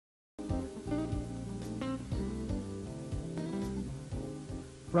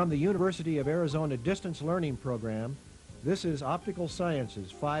From the University of Arizona Distance Learning Program, this is Optical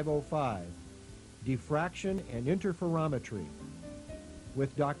Sciences 505, Diffraction and Interferometry,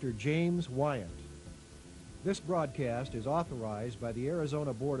 with Dr. James Wyant. This broadcast is authorized by the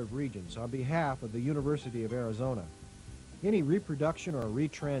Arizona Board of Regents on behalf of the University of Arizona. Any reproduction or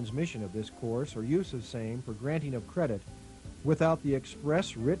retransmission of this course or use of same for granting of credit without the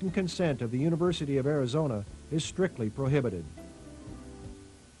express written consent of the University of Arizona is strictly prohibited.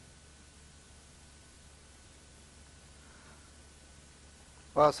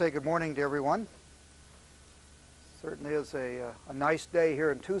 Well, I'll say good morning to everyone. Certainly is a nice day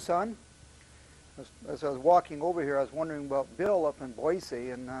here in Tucson. As I was walking over here, I was wondering about Bill up in Boise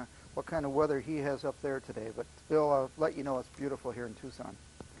and what kind of weather he has up there today. But Bill, I'll let you know it's beautiful here in Tucson.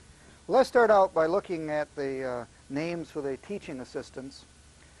 Well, let's start out by looking at the names for the teaching assistants.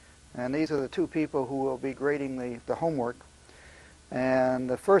 And these are the two people who will be grading the homework. And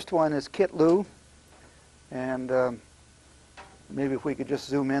the first one is Kit Liu. And maybe if we could just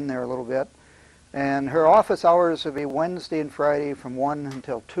zoom in there a little bit. And her office hours will be Wednesday and Friday from 1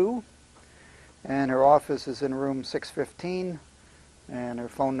 until 2. And her office is in room 615. And her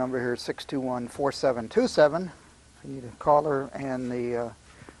phone number here is 621-4727. If you need to call her. And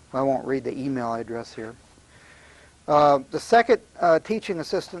I won't read the email address here. The second teaching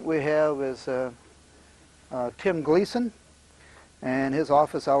assistant we have is Tim Gleason. And his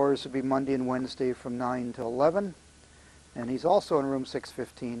office hours will be Monday and Wednesday from 9 to 11. And he's also in room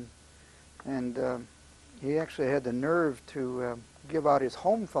 615. And he actually had the nerve to give out his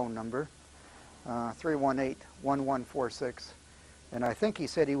home phone number, 318-1146. And I think he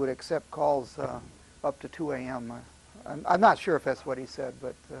said he would accept calls up to 2 a.m. I'm not sure if that's what he said,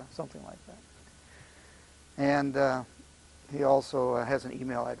 but something like that. And he also has an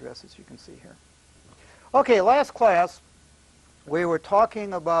email address, as you can see here. Okay, last class, we were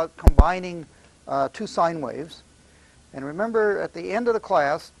talking about combining two sine waves. And remember, at the end of the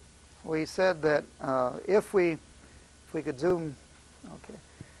class, we said that if we could zoom, okay,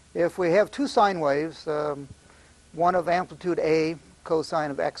 if we have two sine waves, one of amplitude A,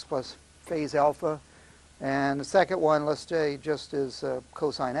 cosine of x plus phase alpha, and the second one, let's say, just is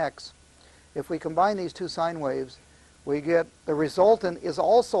cosine x. If we combine these two sine waves, we get the resultant is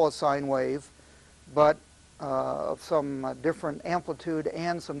also a sine wave, but of some different amplitude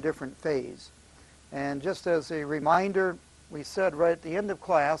and some different phase. And just as a reminder, we said right at the end of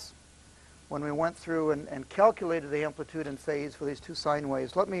class, when we went through and calculated the amplitude and phase for these two sine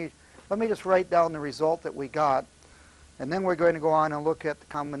waves, let me just write down the result that we got, and then we're going to go on and look at the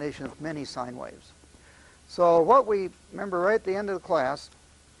combination of many sine waves. So what we remember right at the end of the class,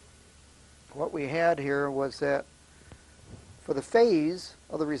 what we had here was that for the phase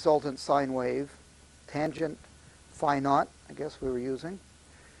of the resultant sine wave, tangent phi naught, I guess we were using,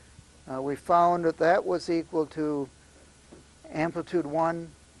 we found that that was equal to amplitude 1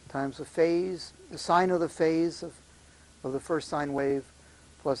 times the phase, the sine of the phase of the first sine wave,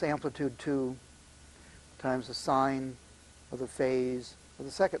 plus amplitude 2 times the sine of the phase of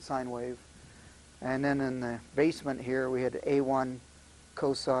the second sine wave. And then in the basement here, we had A1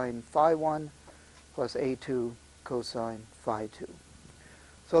 cosine phi 1 plus A2 cosine phi 2.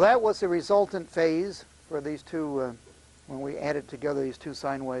 So that was the resultant phase for these two, when we added together these two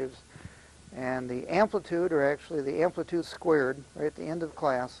sine waves. And the amplitude, or actually the amplitude squared, right at the end of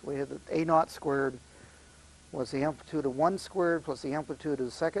class, we had the A naught squared was the amplitude of 1 squared plus the amplitude of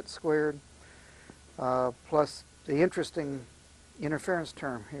the second squared, plus the interesting interference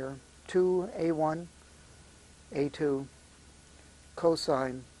term here, 2A1, A2,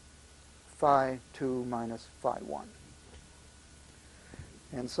 cosine phi 2 minus phi 1.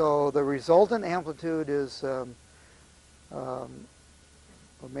 And so the resultant amplitude is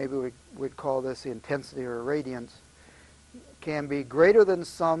or maybe we'd call this the intensity or irradiance, can be greater than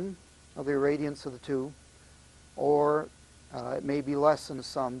sum of the irradiance of the two, or it may be less than the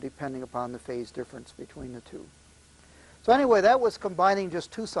sum depending upon the phase difference between the two. So anyway, that was combining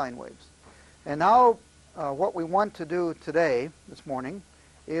just two sine waves. And now what we want to do today, this morning,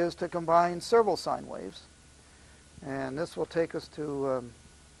 is to combine several sine waves. And this will take us to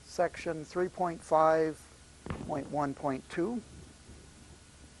section 3.5.1.2.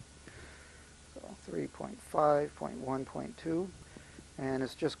 3.5.1.2, and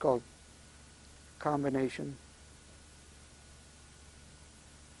it's just called combination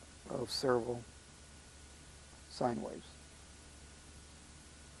of several sine waves.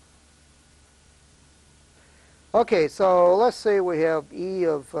 Okay, so let's say we have E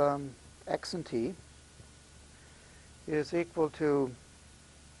of x and t is equal to,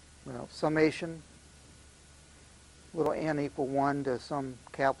 well, summation little n equal 1 to some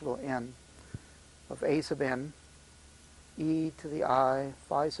capital N of a sub n e to the I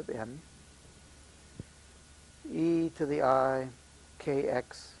phi sub n e to the I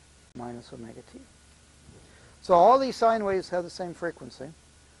kx minus omega t. So all these sine waves have the same frequency,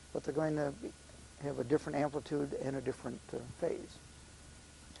 but they're going to have a different amplitude and a different phase.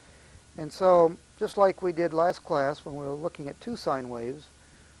 And so, just like we did last class when we were looking at two sine waves,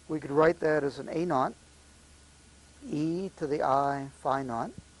 we could write that as an a naught e to the I phi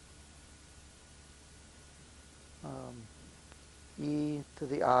naught e to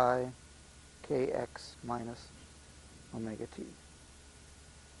the I kx minus omega t.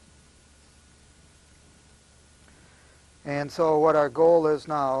 And so what our goal is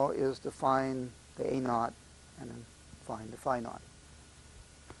now is to find the a naught and then find the phi naught.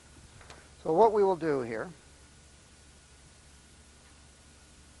 So what we will do here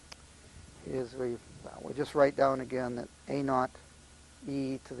is we just write down again that a naught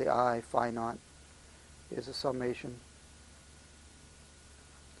e to the I phi naught is a summation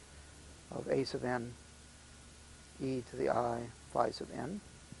of a sub n e to the I phi sub n.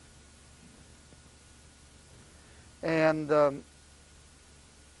 And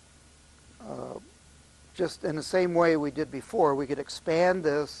just in the same way we did before, we could expand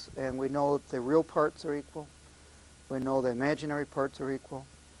this, and we know that the real parts are equal. We know the imaginary parts are equal.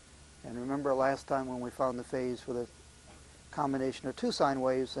 And remember last time when we found the phase for the combination of two sine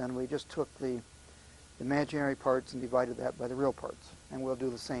waves, and we just took the imaginary parts and divided that by the real parts. And we'll do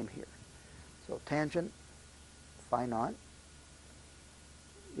the same here. So tangent phi naught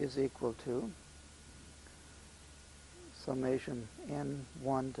is equal to summation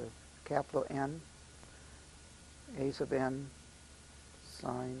n1 to capital N a sub n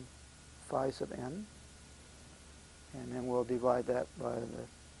sine phi sub n, and then we'll divide that by the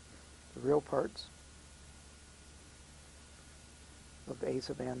real parts of a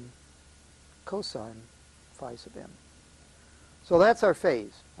sub n cosine phi sub n. So that's our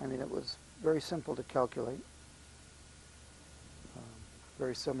phase. I mean, it was very simple to calculate,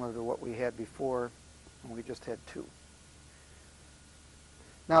 very similar to what we had before when we just had two.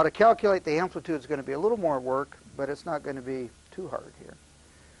 Now, to calculate the amplitude is going to be a little more work, but it's not going to be too hard here.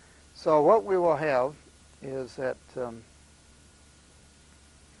 So what we will have is that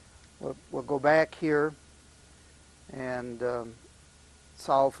we'll go back here and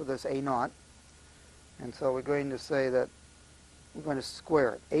solve for this a naught. And so we're going to say that we're going to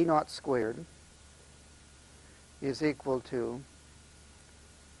square it. A naught squared is equal to,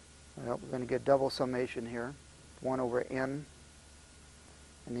 well, we're going to get double summation here, 1 over n,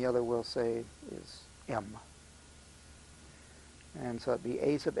 and the other we'll say is m. And so it'd be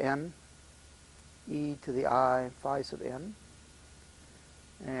a sub n e to the I phi sub n,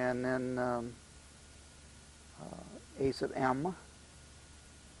 and then a sub m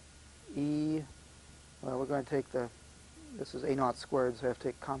e, well, we're going to take this is a naught squared, so I have to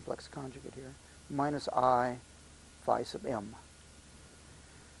take complex conjugate here, minus I phi sub m.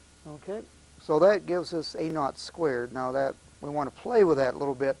 Okay, so that gives us a naught squared. Now that we want to play with that a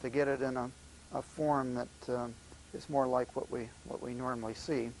little bit to get it in a form that is more like what we normally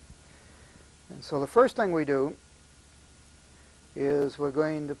see. And so the first thing we do is we're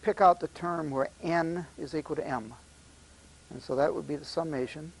going to pick out the term where n is equal to m. And so that would be the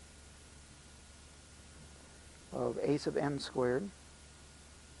summation of a sub n squared.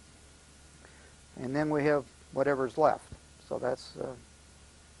 And then we have whatever's left. So that's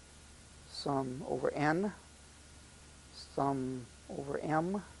sum over n, sum over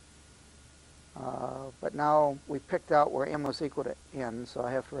m. But now we picked out where m was equal to n, so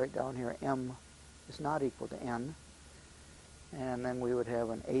I have to write down here m is not equal to n. And then we would have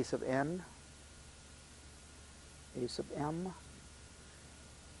an a sub n, a sub m,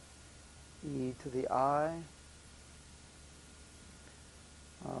 e to the I,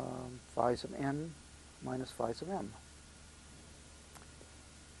 phi sub n minus phi sub m.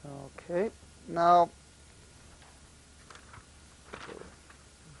 Okay, now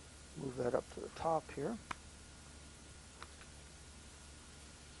move that up to the top here.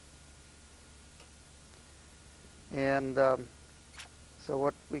 And so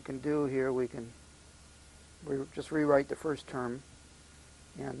what we can do here, we just rewrite the first term,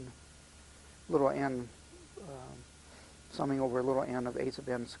 n, little n, summing over little n of a sub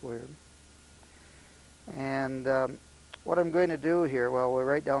n squared. And what I'm going to do here, well, we'll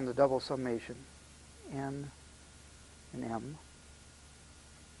write down the double summation, n and m.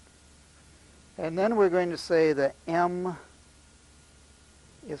 And then we're going to say that m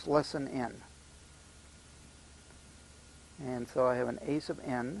is less than n. And so I have an a sub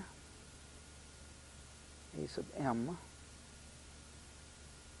n a sub m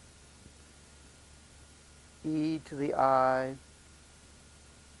e to the I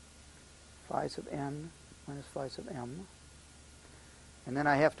phi sub n minus phi sub m. And then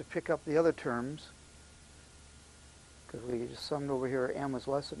I have to pick up the other terms because we just summed over here m is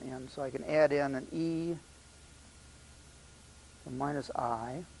less than n. So I can add in an e minus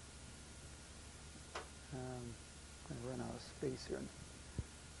I. I'm going to run out of space here.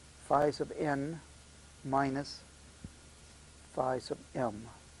 Phi sub n minus phi sub m.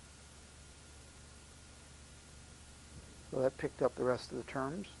 So that picked up the rest of the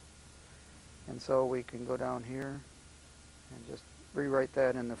terms. And so we can go down here and just rewrite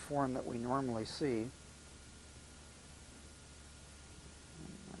that in the form that we normally see.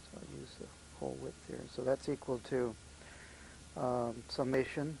 That's why I use the whole width here. So that's equal to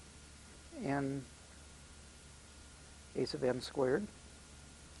summation n a sub n squared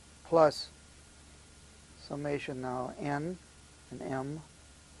plus summation now n and m.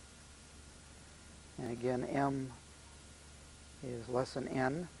 And again, m is less than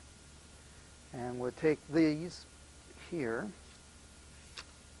n. And we'll take these here.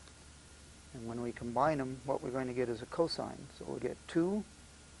 And when we combine them, what we're going to get is a cosine. So we'll get 2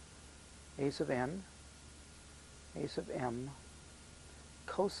 a sub n, a sub m,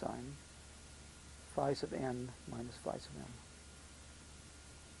 cosine phi sub n minus phi sub m.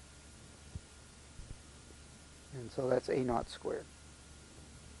 And so that's a naught squared.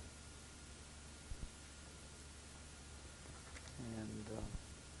 And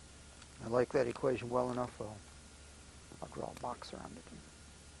I like that equation well enough, I'll draw a box around it.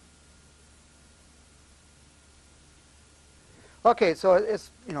 Okay, so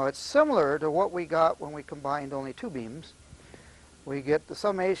it's similar to what we got when we combined only two beams. We get the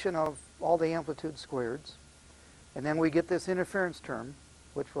summation of all the amplitude squareds, and then we get this interference term,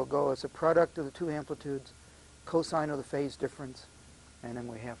 which will go as a product of the two amplitudes, cosine of the phase difference, and then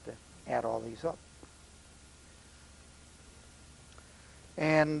we have to add all these up.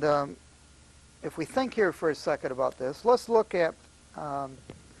 And if we think here for a second about this, let's look at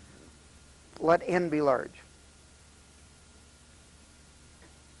let n be large.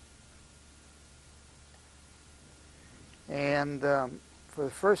 And for the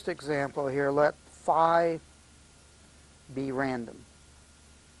first example here, let phi be random.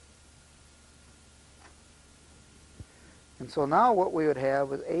 And so now what we would have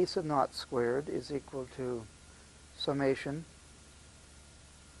with a sub naught squared is equal to summation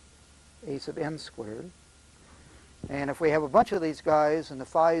a sub n squared. And if we have a bunch of these guys and the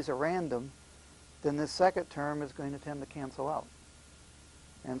phi's are random, then this second term is going to tend to cancel out.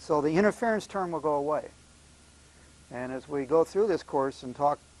 And so the interference term will go away. And as we go through this course and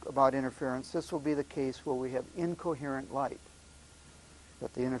talk about interference, this will be the case where we have incoherent light.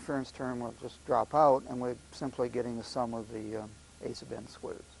 That the interference term will just drop out, and we're simply getting the sum of the a sub n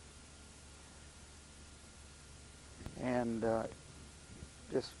squareds. And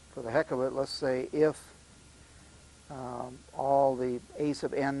just for the heck of it, let's say if all the a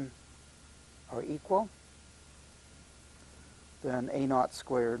sub n are equal, then a naught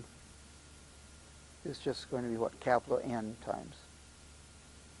squared is just going to be what? Capital N times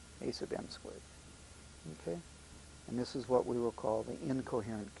a sub n squared. Okay? And this is what we will call the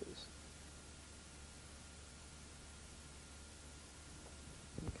incoherent case.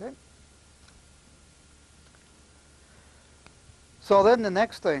 Okay? So then the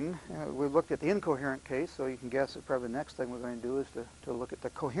next thing, we looked at the incoherent case, so you can guess that probably the next thing we're going to do is to look at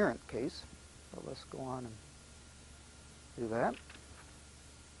the coherent case. So let's go on and do that.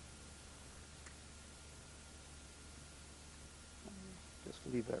 Just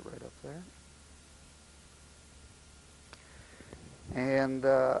leave that right up there. And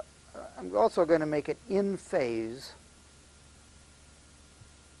I'm also going to make it in phase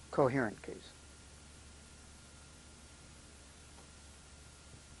coherent case.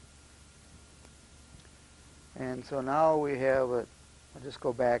 And so now we have I'll just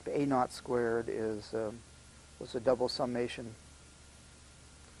go back to a naught squared was a double summation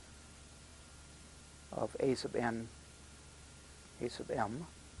of a sub n, a sub m.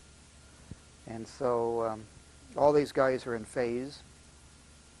 And so all these guys are in phase.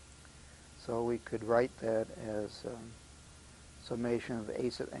 So we could write that as summation of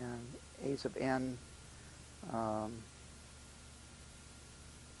a sub n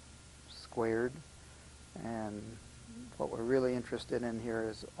squared. And what we're really interested in here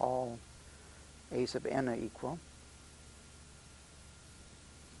is all a sub n are equal.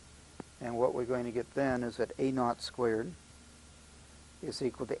 And what we're going to get then is that a naught squared is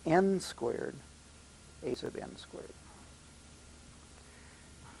equal to n squared a sub n squared.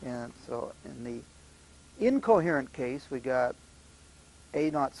 And so in the incoherent case, we got a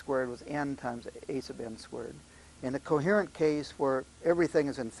naught squared was n times a sub n squared. In the coherent case, where everything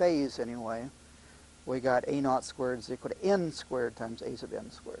is in phase anyway, we got a naught squared is equal to n squared times a sub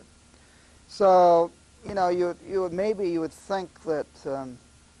n squared. So, you know, maybe you would think that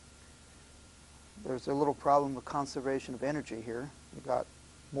there's a little problem with conservation of energy here. We got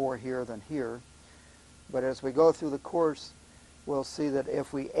more here than here. But as we go through the course, we'll see that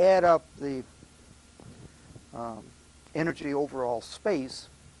if we add up the energy overall space,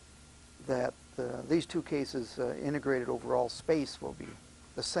 that these two cases, integrated overall space, will be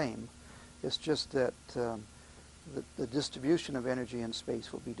the same. It's just that the distribution of energy in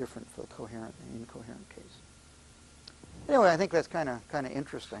space will be different for the coherent and incoherent case. Anyway, I think that's kind of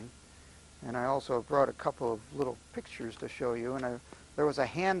interesting. And I also brought a couple of little pictures to show you. And there was a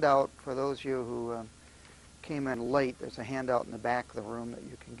handout for those of you who came in late. There's a handout in the back of the room that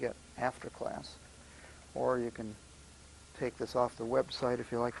you can get after class. Or you can take this off the website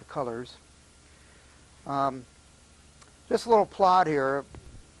if you like the colors. Just a little plot here.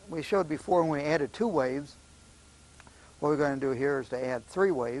 We showed before when we added 2 waves. What we're going to do here is to add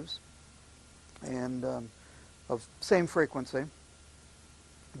 3 waves and of same frequency,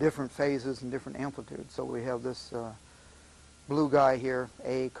 different phases and different amplitudes. So we have this blue guy here,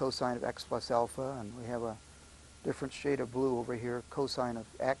 A cosine of x plus alpha, and we have a different shade of blue over here, cosine of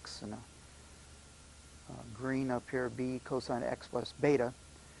x, and a green up here, B cosine of x plus beta.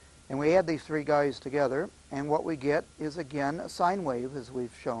 And we add these 3 guys together, and what we get is, again, a sine wave, as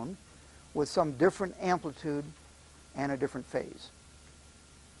we've shown, with some different amplitude and a different phase.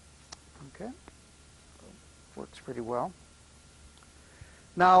 Okay? Works pretty well.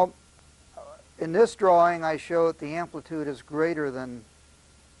 Now, in this drawing, I show that the amplitude is greater than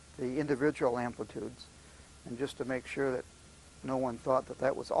the individual amplitudes. And just to make sure that no one thought that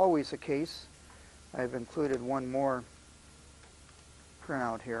that was always the case, I've included one more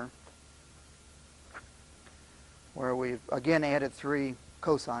printout here, where we've again added 3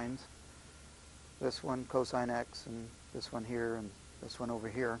 cosines. This one cosine x, and this one here, and this one over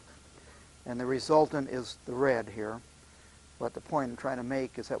here. And the resultant is the red here. But the point I'm trying to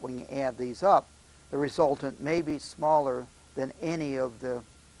make is that when you add these up, the resultant may be smaller than any of the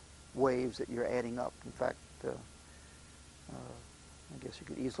waves that you're adding up. In fact, I guess you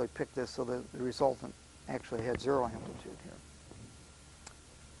could easily pick this so that the resultant actually had 0 amplitude here.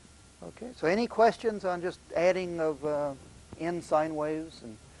 Okay, so any questions on just adding of n sine waves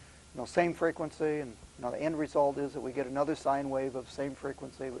and same frequency, and the end result is that we get another sine wave of same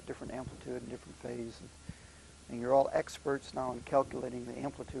frequency with different amplitude and different phase, and you're all experts now in calculating the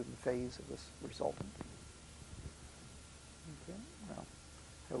amplitude and phase of this resultant. Okay, well,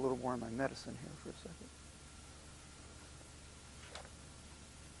 have a little more of my medicine here for a second.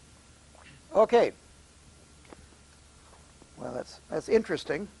 Okay. Well, that's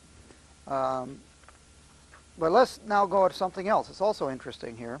interesting. But let's now go to something else. It's also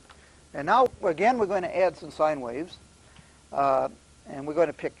interesting here. And now, again, we're going to add some sine waves. And we're going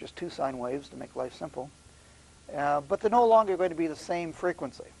to pick just 2 sine waves to make life simple. But they're no longer going to be the same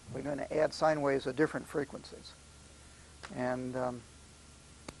frequency. We're going to add sine waves at different frequencies. And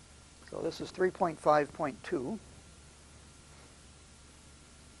so this is 3.5.2.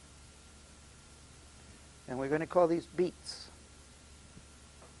 And we're going to call these beats.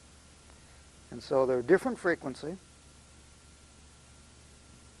 And so they're different frequency.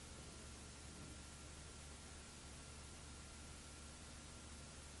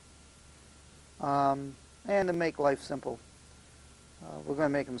 And to make life simple, we're going to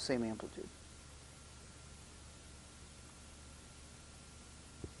make them the same amplitude.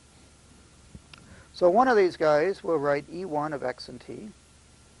 So one of these guys, we'll write E1 of x and t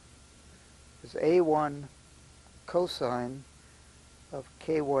is A1 cosine of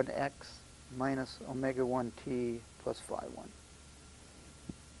k1x minus omega 1t plus phi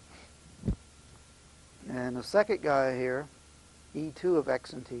 1. And the second guy here, E2 of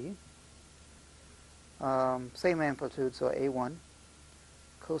x and t, same amplitude, so A1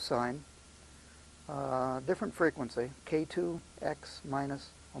 cosine, different frequency, k2x minus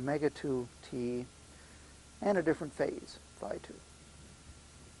omega 2t, and a different phase, phi 2.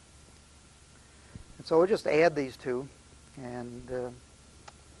 And so we'll just add these two, and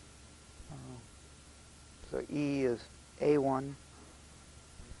so E is A1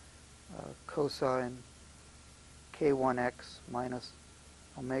 cosine k1x minus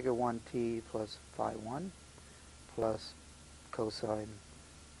omega 1t plus phi 1 plus cosine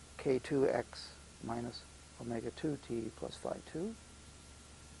k2x minus omega 2t plus phi 2.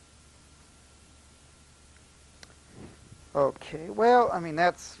 Okay, well, I mean,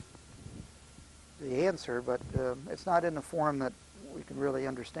 that's the answer, but it's not in the form that we can really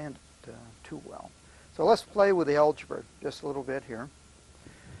understand it too well. So let's play with the algebra just a little bit here.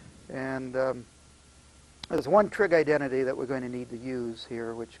 And there's one trig identity that we're going to need to use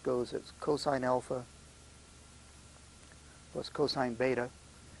here, which goes as cosine alpha plus cosine beta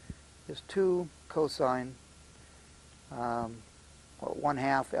is 2 cosine,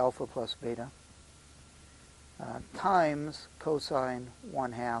 1/2 alpha plus beta, times cosine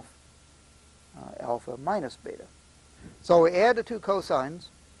 1/2 alpha minus beta. So we add the two cosines,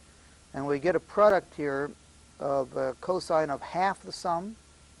 and we get a product here of cosine of half the sum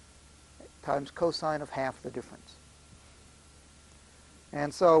times cosine of half the difference.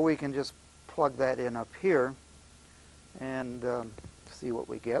 And so we can just plug that in up here and see what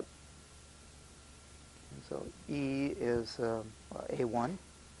we get. And so E is A1,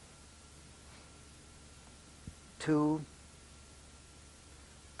 2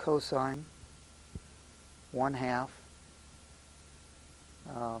 cosine 1/2.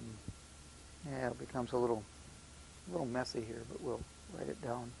 Yeah, it becomes a little messy here, but we'll write it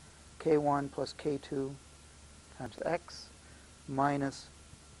down. K1 plus K2 times X minus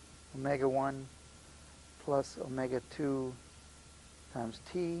omega 1 plus omega 2 times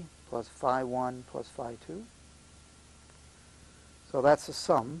T plus phi 1 plus phi 2. So that's the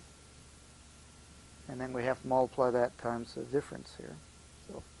sum. And then we have to multiply that times the difference here.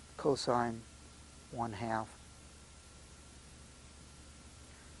 So cosine 1/2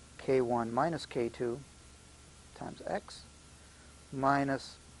 K1 minus K2 times X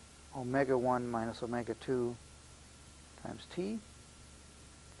minus omega 1 minus omega 2 times T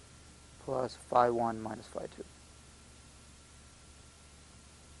plus phi 1 minus phi 2.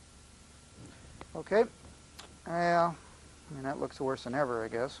 Okay. Well, I mean, that looks worse than ever, I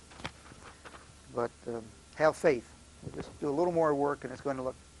guess. But have faith. We'll just do a little more work and it's going to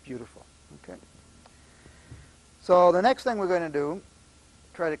look beautiful. Okay. So the next thing we're going to do,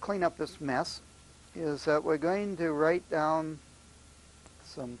 try to clean up this mess, is that we're going to write down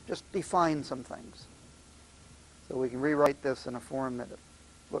just define some things. So we can rewrite this in a form that it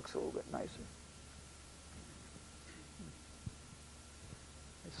looks a little bit nicer.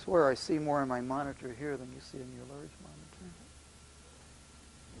 I swear I see more on my monitor here than you see in your large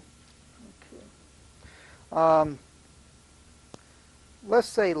monitor. Okay. Let's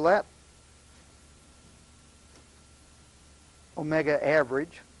say let omega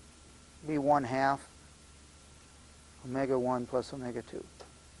average be 1/2 omega 1 plus omega 2.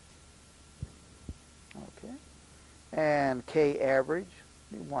 Okay. And K average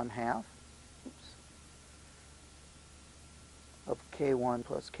be 1/2 of K1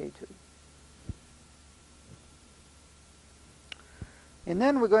 plus K2. And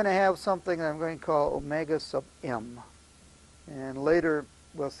then we're going to have something that I'm going to call omega sub m. And later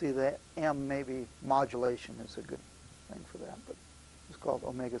we'll see that m maybe modulation is a good thing for that, but it's called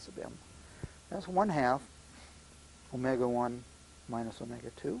omega sub m. That's 1/2 omega 1 minus omega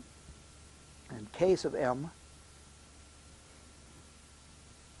 2. And K sub m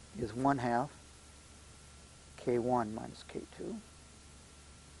is 1/2 K1 minus K2.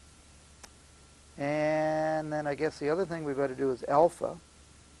 And then I guess the other thing we've got to do is alpha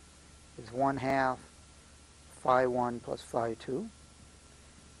is 1/2 phi 1 plus phi 2.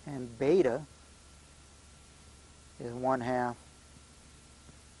 And beta is 1/2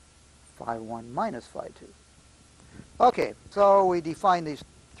 phi 1 minus phi 2. Okay, so we define these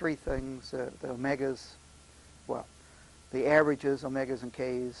three things, the omegas, well, the averages, omegas and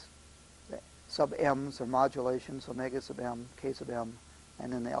k's, the sub m's or modulations, omega sub m, k sub m,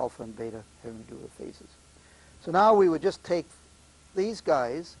 and then the alpha and beta having to do with phases. So now we would just take these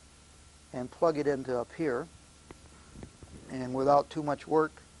guys and plug it into up here, and without too much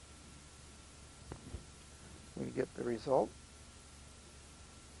work, we get the result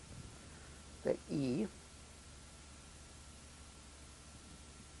that E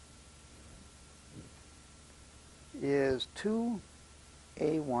is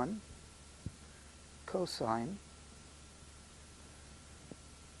 2A1 cosine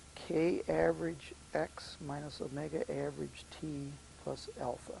K average X minus omega average T plus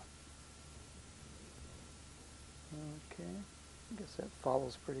alpha. Okay, I guess that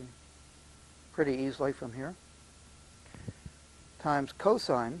follows pretty easily from here. Times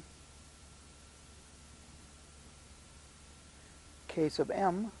cosine K sub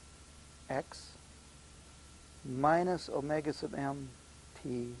m X minus omega sub m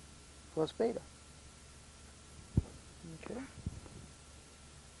T plus beta. Okay.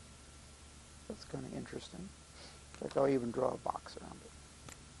 That's kind of interesting. In fact, I'll even draw a box around it.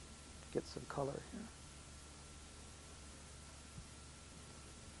 Get some color here.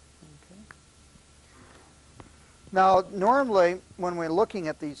 Okay. Now, normally, when we're looking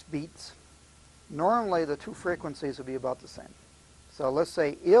at these beats, normally the two frequencies will be about the same. So let's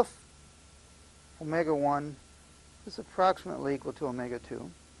say if omega 1 is approximately equal to omega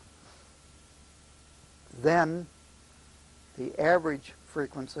 2, then the average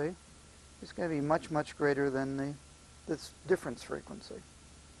frequency is going to be much, much greater than this difference frequency.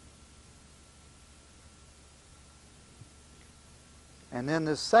 And then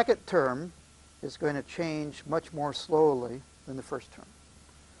the second term is going to change much more slowly than the first term.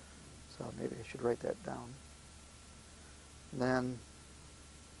 So maybe I should write that down. Then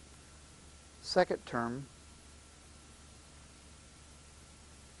second term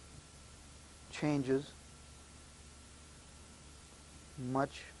changes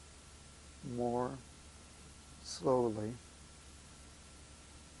much more slowly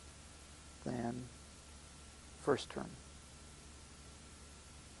than first term.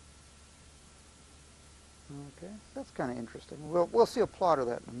 Okay, that's kind of interesting. We'll see a plot of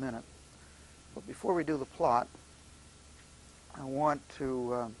that in a minute. But before we do the plot, I want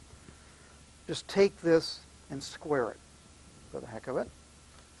to just take this and square it for the heck of it.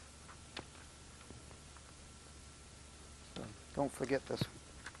 So don't forget this.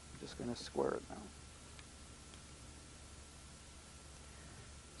 I'm just going to square it now.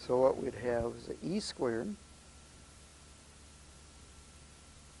 So what we'd have is E squared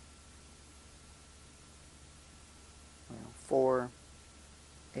for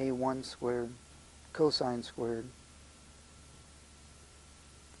A1 squared cosine squared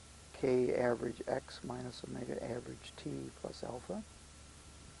K average x minus omega average t plus alpha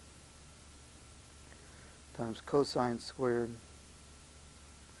times cosine squared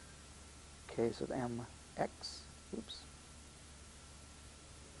k sub m x,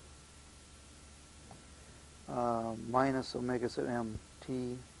 minus omega sub m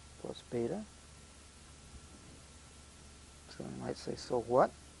t plus beta. So I might say, so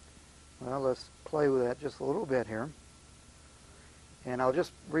what? Well, let's play with that just a little bit here. And I'll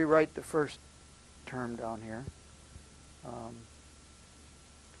just rewrite the first term down here.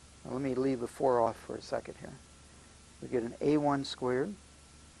 Let me leave the 4 off for a second here. We get an A1 squared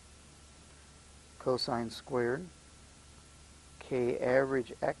cosine squared K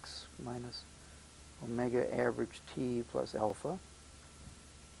average x minus omega average t plus alpha.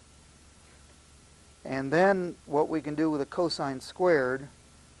 And then what we can do with a cosine squared,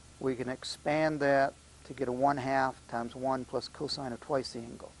 we can expand that to get a 1/2 times 1 plus cosine of twice the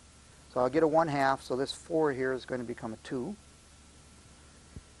angle. So I'll get a 1/2, so this 4 here is going to become a 2.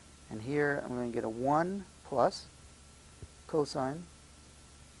 And here I'm going to get a 1 plus cosine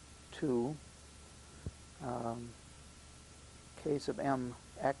 2 k sub m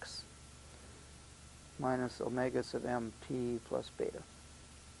x minus omega sub m t plus beta.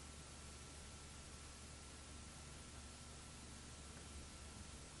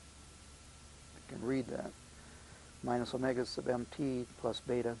 Can read that, minus omega sub mt plus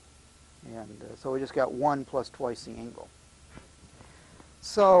beta, and so we just got 1 plus twice the angle.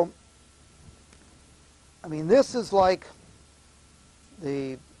 So, I mean, this is like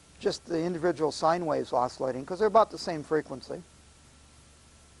just the individual sine waves oscillating, because they're about the same frequency.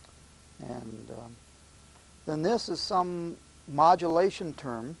 And then this is some modulation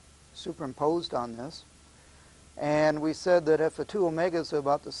term superimposed on this. And we said that if the two omegas are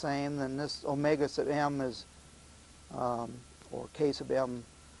about the same, then this omega sub m is, or k sub m,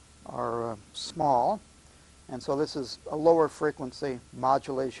 are small. And so this is a lower frequency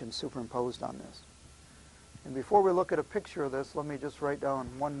modulation superimposed on this. And before we look at a picture of this, let me just write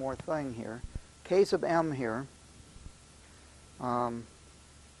down one more thing here. K sub m here was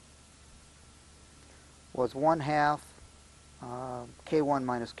 1/2 k1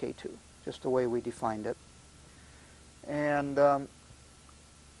 minus k2, just the way we defined it. And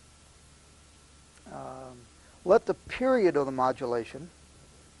let the period of the modulation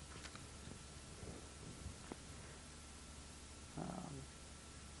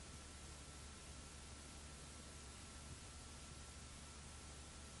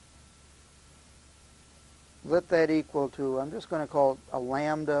let that equal to, I'm just going to call it a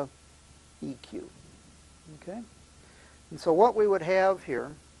lambda EQ. Okay? And so what we would have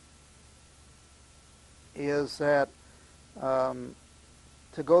here is that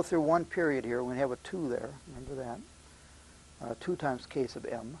to go through one period here, we have a 2 there, remember that, 2 times k sub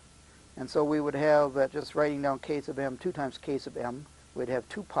m. And so we would have that, just writing down k sub m, 2 times k sub m, we'd have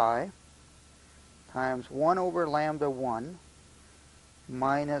 2 pi times 1 over lambda 1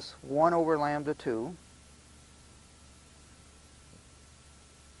 minus 1 over lambda 2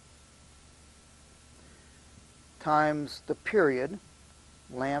 times the period,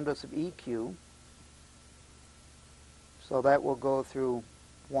 lambda sub EQ, So that will go through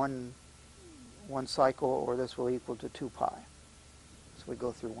one cycle, or this will equal to 2 pi. So we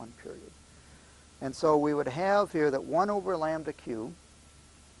go through one period. And so we would have here that 1 over lambda q,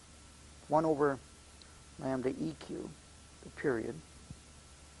 1 over lambda eq, the period,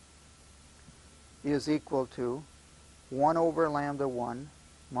 is equal to 1 over lambda 1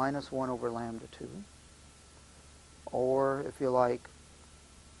 minus 1 over lambda 2, or if you like,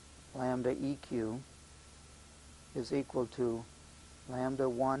 lambda eq is equal to lambda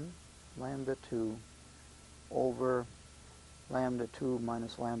 1, lambda 2 over lambda 2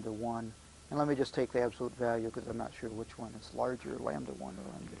 minus lambda 1. And let me just take the absolute value because I'm not sure which one is larger, lambda 1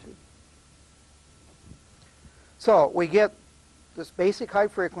 or lambda 2. So we get this basic high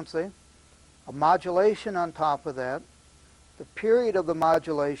frequency, a modulation on top of that. The period of the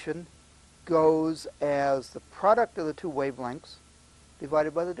modulation goes as the product of the two wavelengths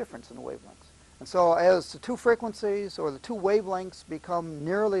divided by the difference in the wavelengths. And so as the two frequencies or the two wavelengths become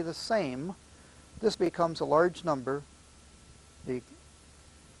nearly the same, this becomes a large number. The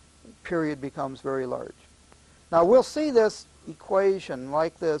period becomes very large. Now we'll see this equation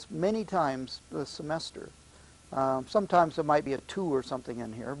like this many times this semester. Sometimes there might be a 2 or something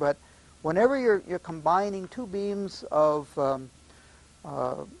in here, but whenever you're combining two beams of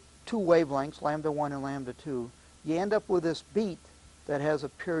two wavelengths, lambda 1 and lambda 2, you end up with this beat that has a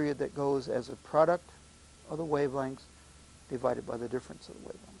period that goes as a product of the wavelengths divided by the difference of the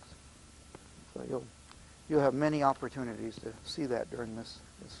wavelengths. So you'll have many opportunities to see that during this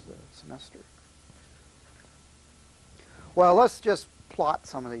semester. Well, let's just plot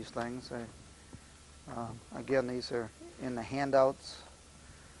some of these things. Again, these are in the handouts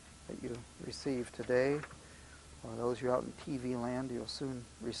that you received today. Or those of you out in TV land, you'll soon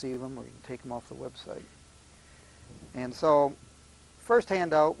receive them, or you can take them off the website. And so, first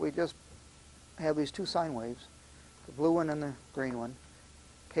handout, we just have these two sine waves, the blue one and the green one,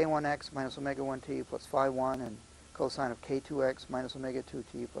 k1x minus omega 1t plus phi 1, and cosine of k2x minus omega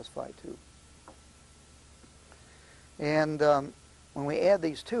 2t plus phi 2. And when we add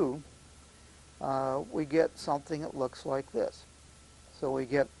these two, we get something that looks like this. So we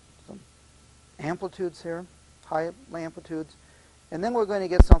get some amplitudes here, high amplitudes, and then we're going to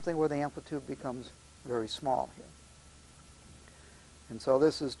get something where the amplitude becomes very small here. And so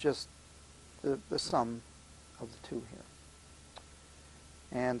this is just the sum of the two here.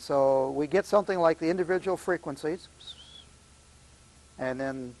 And so we get something like the individual frequencies, and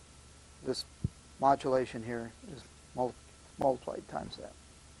then this modulation here is multiplied times that.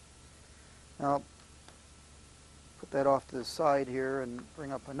 Now, put that off to the side here and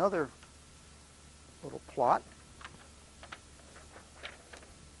bring up another little plot.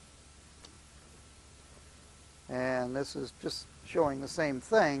 And this is just showing the same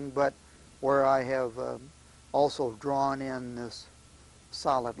thing, but where I have also drawn in this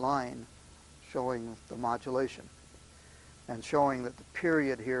solid line showing the modulation and showing that the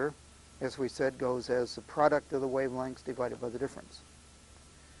period here, as we said, goes as the product of the wavelengths divided by the difference.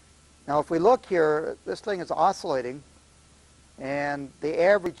 Now if we look here, this thing is oscillating, and the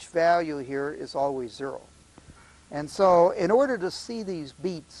average value here is always 0. And so in order to see these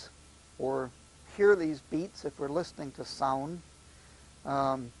beats, or hear these beats if we're listening to sound,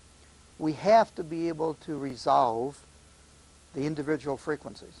 we have to be able to resolve the individual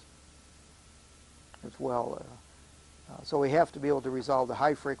frequencies as well. So we have to be able to resolve the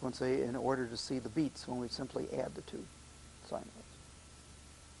high frequency in order to see the beats when we simply add the two sine waves.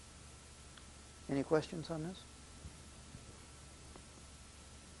 Any questions on this?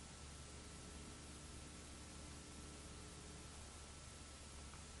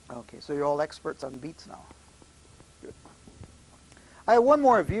 Okay, so you're all experts on beats now. Good. I have one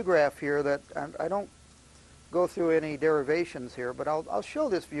more view graph here that I don't go through any derivations here, but I'll show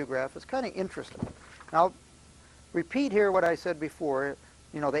this view graph. It's kind of interesting. Now, I'll repeat here what I said before.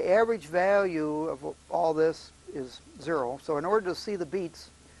 You know, the average value of all this is 0. So in order to see the beats,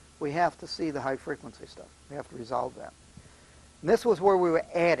 we have to see the high frequency stuff. We have to resolve that. And this was where we were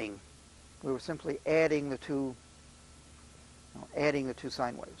adding. We were simply adding the two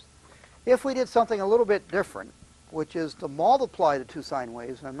sine waves. If we did something a little bit different, which is to multiply the two sine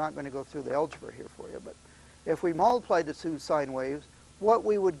waves, and I'm not going to go through the algebra here for you, but if we multiplied the two sine waves, what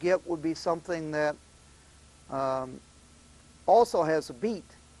we would get would be something that also has a beat.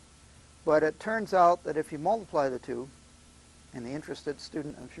 But it turns out that if you multiply the two, and the interested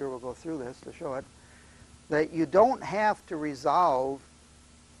student, I'm sure, will go through this to show it, that you don't have to resolve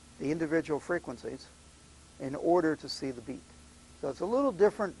the individual frequencies in order to see the beat. So it's a little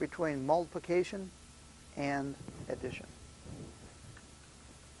different between multiplication and addition.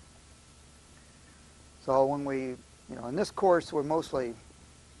 So when we in this course we're mostly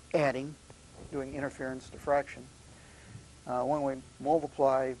adding, doing interference diffraction. When we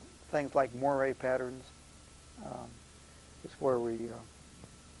multiply, things like Moiré patterns is where we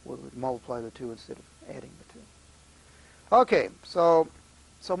would multiply the two instead of adding the two. Okay, so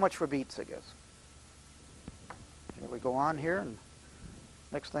much for beats, I guess. Here we go on here, and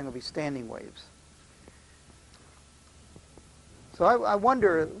next thing will be standing waves. So I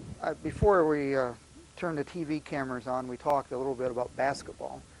wonder, before we turn the TV cameras on, we talked a little bit about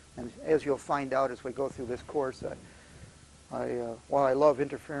basketball. And as you'll find out as we go through this course, while I love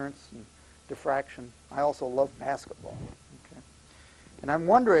interference and diffraction, I also love basketball. Okay? And I'm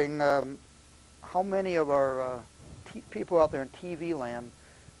wondering how many of our people out there in TV land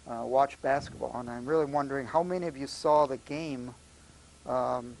watch basketball. And I'm really wondering how many of you saw the game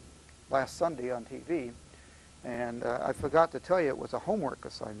last Sunday on TV. And I forgot to tell you it was a homework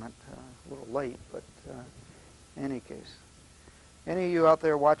assignment, a little late, but in any case. Any of you out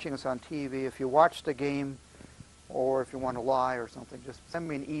there watching us on TV, if you watched the game or if you want to lie or something, just send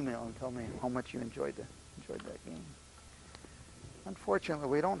me an email and tell me how much you enjoyed that game. Unfortunately,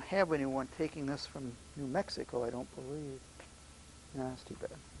 we don't have anyone taking this from New Mexico, I don't believe. No, that's too bad.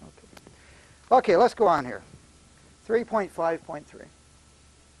 Okay. Okay, let's go on here. 3.5.3.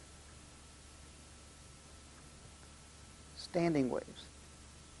 Standing waves.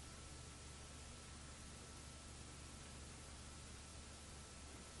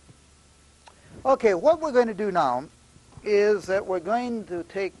 Okay, what we're going to do now is that we're going to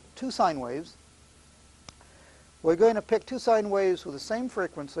take two sine waves. We're going to pick two sine waves with the same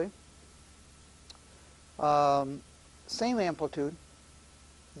frequency, same amplitude,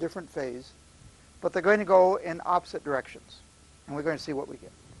 different phase, but they're going to go in opposite directions. And we're going to see what we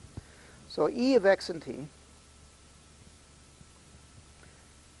get. So E of x and t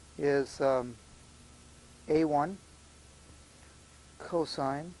is a1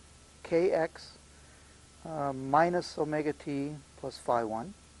 cosine kx minus omega t plus phi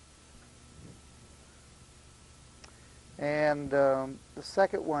 1. And the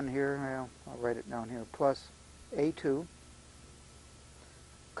second one here, well, I'll write it down here, plus a2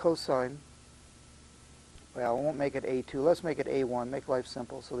 cosine, well, I won't make it a2, let's make it a1, make life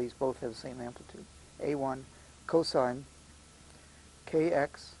simple so these both have the same amplitude. a1 cosine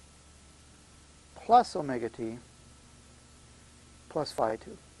kx plus omega t plus phi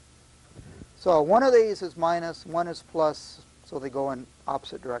 2. So one of these is minus, one is plus, so they go in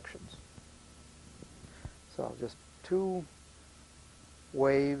opposite directions. So just two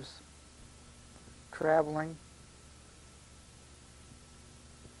waves traveling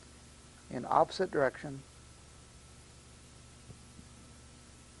in opposite direction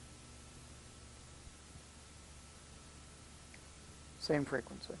same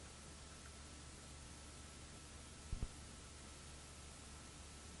frequency.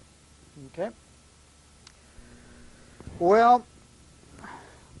 Okay. Well,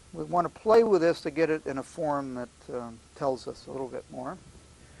 we want to play with this to get it in a form that tells us a little bit more.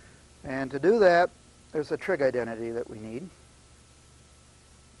 And to do that, there's a trig identity that we need.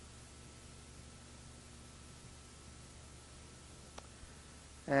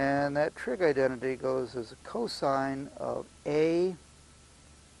 And that trig identity goes as a cosine of A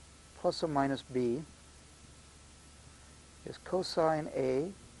plus or minus B is cosine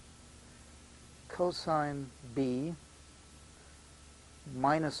A cosine B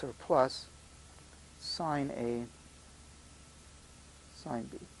minus or plus sine A sine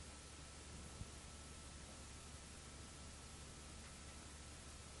B.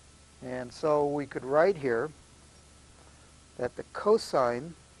 And so we could write here that the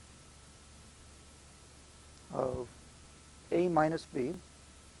cosine of A minus B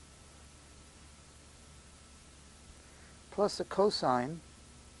plus the cosine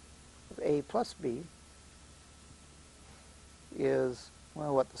of A plus B is,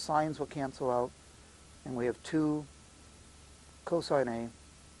 well, what the sines will cancel out, and we have 2 cosine A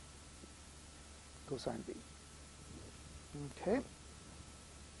cosine B. Okay.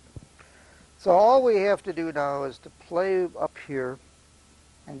 So all we have to do now is to play up here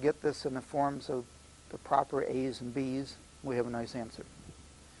and get this in the forms of the proper A's and B's. We have a nice answer.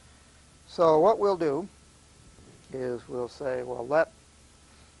 So what we'll do is we'll say, well, let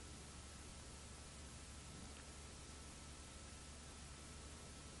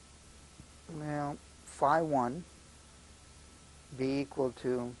phi 1 be equal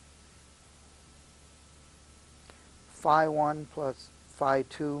to phi 1 plus phi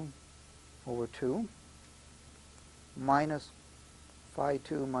 2 over 2 minus phi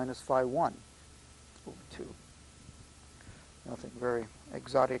 2 minus phi 1 over 2. Nothing very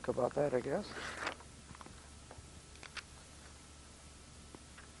exotic about that, I guess.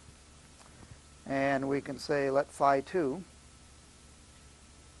 And we can say let phi 2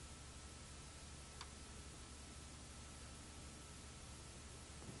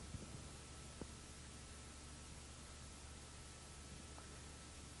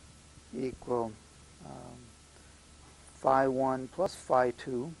 equal phi 1 plus phi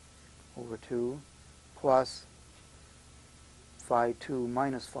 2 over 2 plus phi 2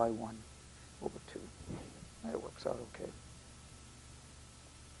 minus phi 1 over 2. That works out okay.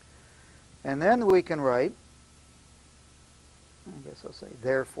 And then we can write, I guess I'll say,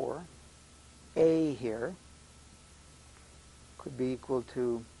 therefore, A here could be equal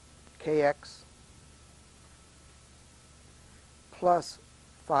to kx plus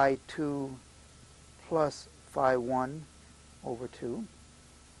phi 2 plus phi 1 over 2,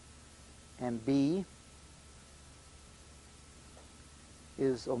 and B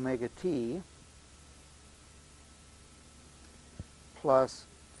is omega t plus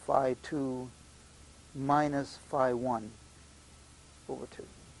phi 2 minus phi 1 over 2.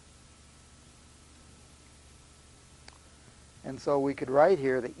 And so we could write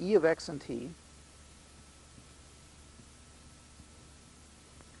here the E of x and t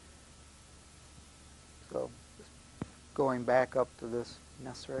so just going back up to this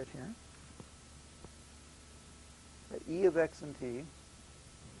mess right here. The E of x and t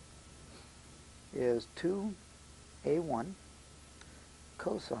is 2a1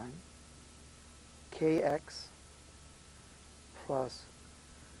 cosine kx plus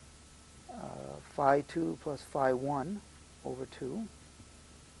phi 2 plus phi 1 over 2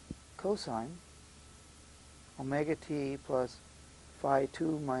 cosine omega t plus phi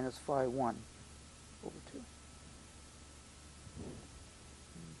 2 minus phi 1 over 2.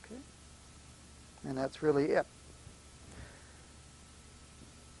 Okay. And that's really it.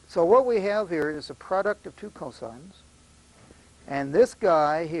 So what we have here is a product of two cosines. And this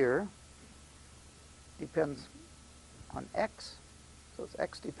guy here depends on x. So it's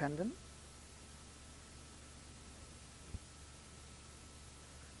x dependent.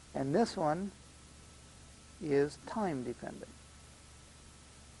 And this one is time dependent.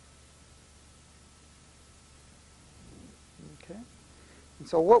 Okay. And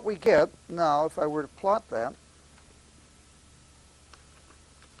so what we get now, if I were to plot that,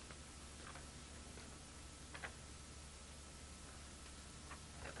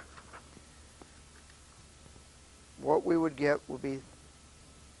 what we would get would be,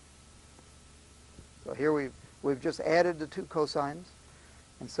 so here we've just added the two cosines,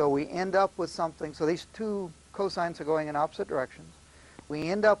 and so we end up with something, so these two cosines are going in opposite directions. We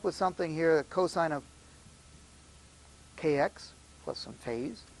end up with something here, the cosine of kx plus some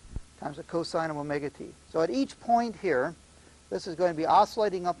phase times the cosine of omega t. So at each point here, this is going to be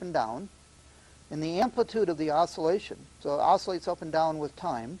oscillating up and down, and the amplitude of the oscillation, so it oscillates up and down with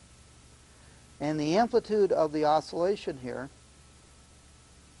time, and the amplitude of the oscillation here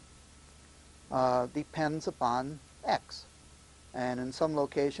depends upon x. And in some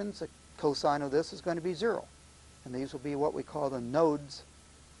locations, the cosine of this is going to be 0. And these will be what we call the nodes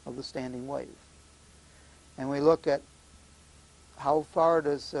of the standing wave. And we look at how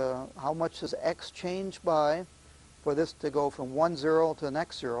much does x change by for this to go from one 0 to the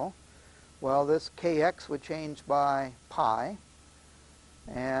next 0. Well, this kx would change by pi.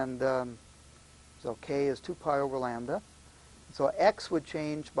 And so k is 2 pi over lambda. So x would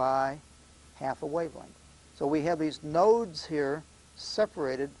change by half a wavelength. So we have these nodes here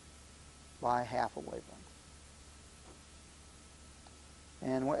separated by half a wavelength.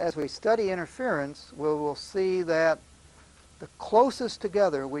 And as we study interference, we'll see that the closest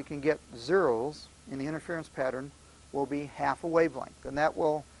together we can get zeros in the interference pattern will be half a wavelength. And that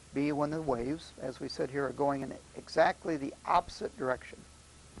will be when the waves, as we said here, are going in exactly the opposite direction.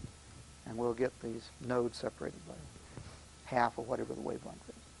 And we'll get these nodes separated by half of whatever the wavelength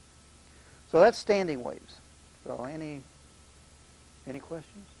is. So that's standing waves. So any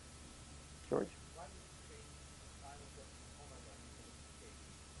questions? George?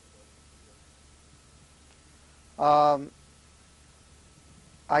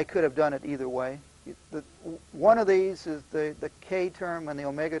 I could have done it either way. One of these is the k term and the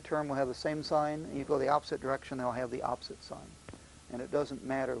omega term will have the same sign. You go the opposite direction, they'll have the opposite sign. And it doesn't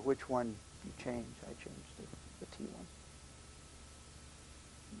matter which one you change. I changed the t one.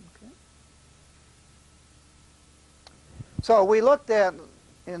 Okay. So we looked at,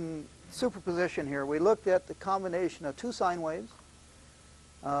 in superposition here, we looked at the combination of two sine waves.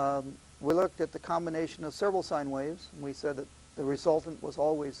 We looked at the combination of several sine waves. And we said that the resultant was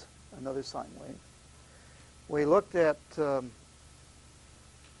always another sine wave. We looked at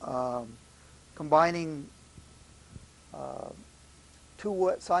combining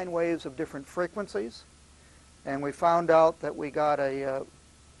two sine waves of different frequencies, and we found out that we got a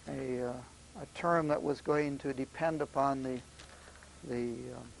term that was going to depend upon the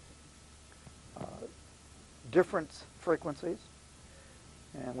difference frequencies,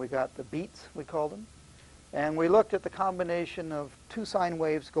 and we got the beats, we called them. And we looked at the combination of two sine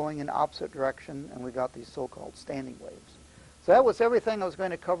waves going in opposite direction, and we got these so-called standing waves. So that was everything I was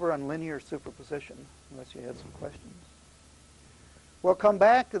going to cover on linear superposition, unless you had some questions. We'll come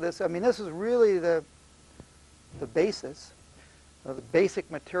back to this. I mean, this is really the basis, the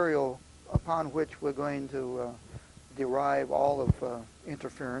basic material upon which we're going to derive all of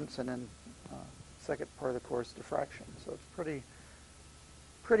interference, and then second part of the course, diffraction. So it's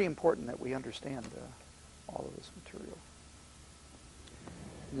pretty important that we understand all of this material.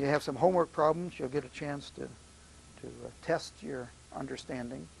 You have some homework problems. You'll get a chance to test your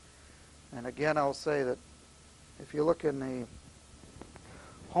understanding. And again, I'll say that if you look in the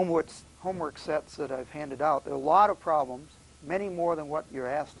homework sets that I've handed out, there are a lot of problems, many more than what you're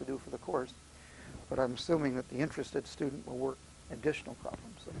asked to do for the course. But I'm assuming that the interested student will work additional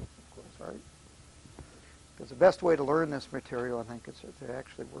problems, of course, right? Because the best way to learn this material, I think, is to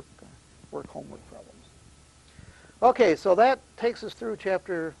actually work homework problems. Okay, so that takes us through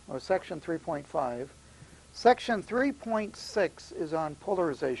section 3.5. Section 3.6 is on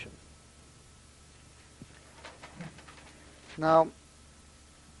polarization. Now,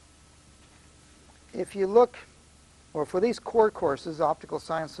 if you look, or for these core courses, Optical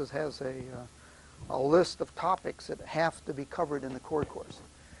Sciences has a list of topics that have to be covered in the core course.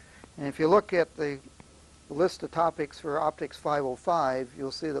 And if you look at the list of topics for Optics 505,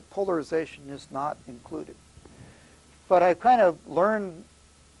 you'll see that polarization is not included. But I've kind of learned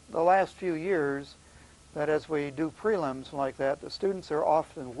the last few years that as we do prelims like that, the students are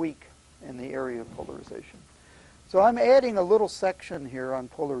often weak in the area of polarization. So I'm adding a little section here on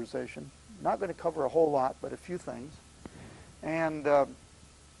polarization. Not going to cover a whole lot, but a few things. And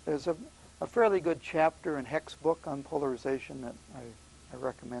there's a fairly good chapter in Heck's book on polarization that I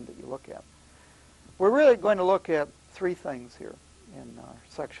recommend that you look at. We're really going to look at three things here in our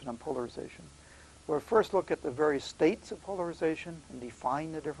section on polarization. We'll first look at the various states of polarization and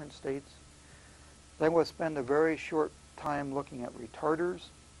define the different states. Then we'll spend a very short time looking at retarders.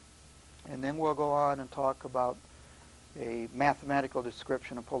 And then we'll go on and talk about a mathematical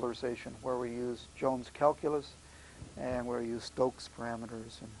description of polarization where we use Jones calculus and where we use Stokes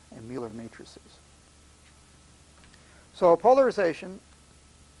parameters and Mueller matrices. So polarization,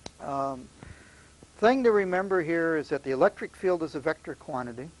 thing to remember here is that the electric field is a vector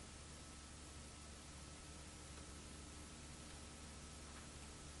quantity.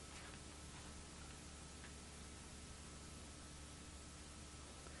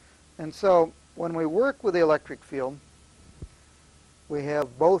 And so when we work with the electric field, we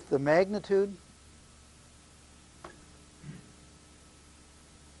have both the magnitude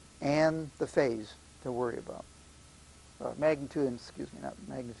and the phase to worry about. Magnitude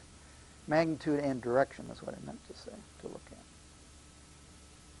and direction is what I meant to say, to look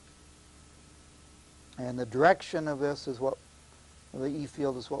at. And the direction of this is what, the E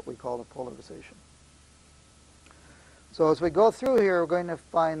field is what we call the polarization. So as we go through here, we're going to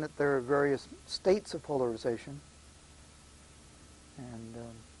find that there are various states of polarization. And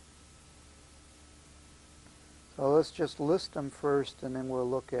so let's just list them first, and then we'll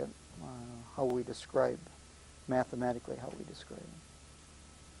look at how we describe, mathematically how we describe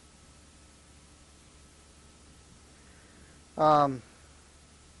them.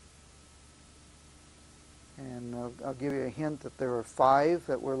 And I'll give you a hint that there are 5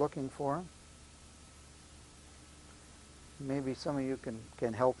 that we're looking for. Maybe some of you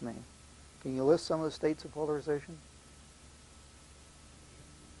can help me. Can you list some of the states of polarization?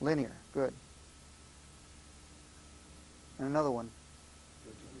 Linear, good. And another one.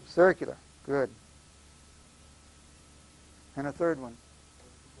 Circular, good. And a third one.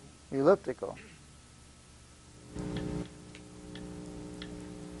 Elliptical.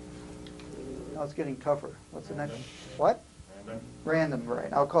 Now it's getting tougher. What's the next one? What? Random,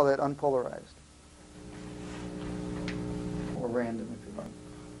 right. I'll call that unpolarized. Or random if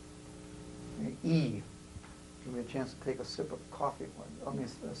you like. E. Give me a chance to take a sip of coffee. I mean,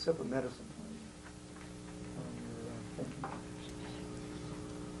 a sip of medicine.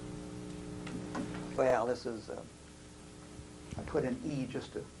 Well, this is, I put in E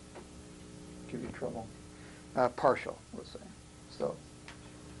just to give you trouble. Partial, we'll say. So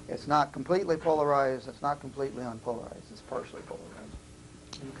it's not completely polarized, it's not completely unpolarized, it's partially polarized.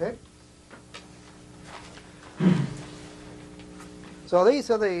 Okay? So these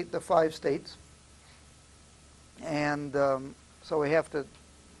are the 5 states. And So we have to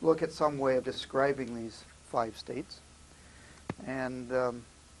look at some way of describing these 5 states. And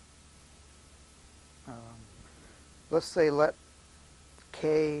let's say let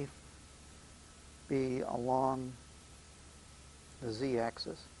K be along the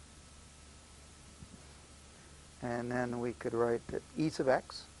z-axis. And then we could write that E sub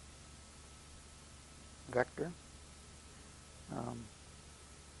x, vector, of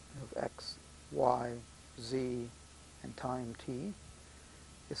x, y, z, and time t,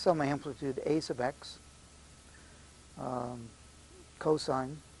 is some amplitude A sub x,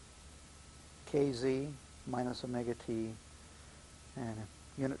 cosine kz minus omega t, and a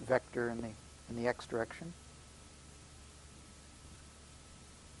unit vector in the x direction.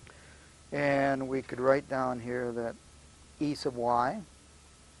 And we could write down here that E sub y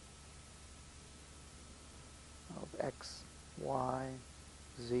of x, y,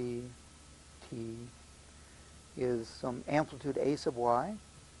 z, t is some amplitude A sub y,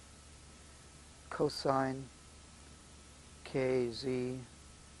 cosine kz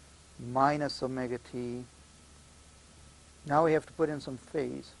minus omega t. Now we have to put in some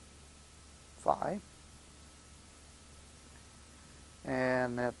phase, phi,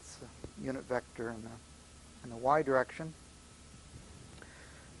 and that's a unit vector in the y direction.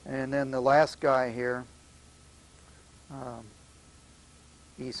 And then the last guy here,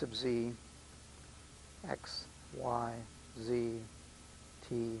 E sub z, x, y, z,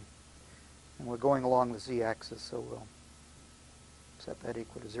 t, and we're going along the z-axis, so we'll set that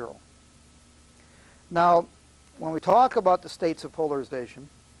equal to 0. Now, when we talk about the states of polarization,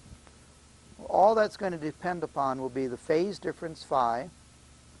 all that's going to depend upon will be the phase difference phi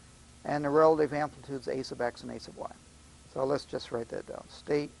and the relative amplitudes A sub x and A sub y. So let's just write that down.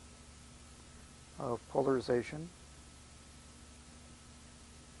 State of polarization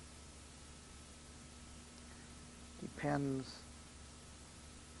depends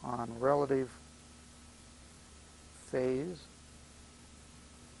on relative phase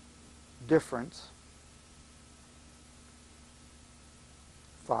difference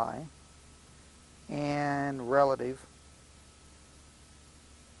phi and relative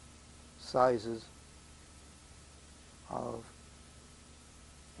sizes of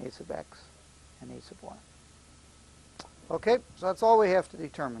A sub x and A sub y. Okay, so that's all we have to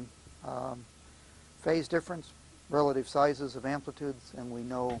determine. Phase difference, relative sizes of amplitudes, and we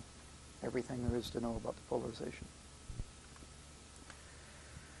know everything there is to know about the polarization.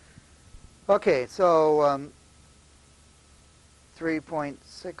 Okay, so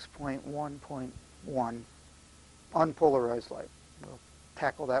 3.6.1.1, unpolarized light. We'll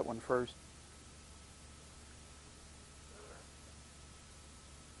tackle that one first.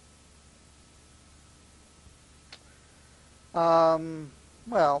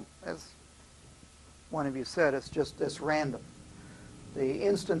 Well, as one of you said, it's random. The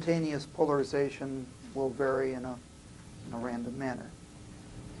instantaneous polarization will vary in a random manner.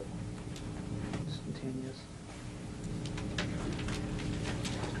 Instantaneous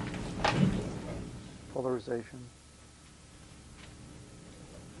polarization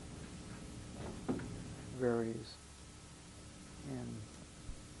varies in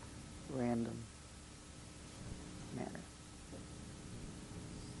random manner.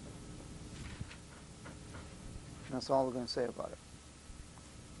 And that's all we're going to say about it.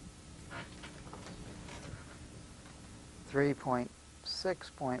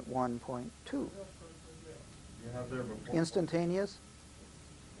 3.6.1.2. Instantaneous.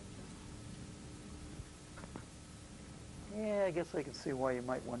 Yeah, I guess I can see why you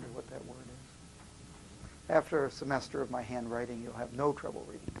might wonder what that word is. After a semester of my handwriting, you'll have no trouble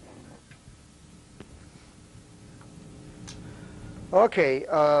reading. Okay,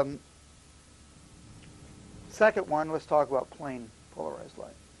 second one, let's talk about plane polarized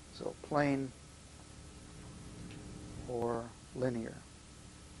light. So plane or linear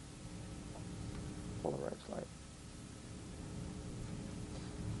polarized light.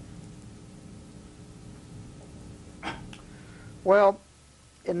 Well,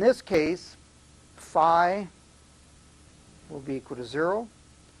 in this case, phi will be equal to 0,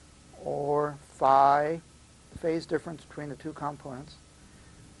 or phi, the phase difference between the two components,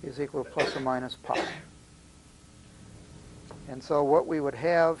 is equal to plus or minus pi. And so what we would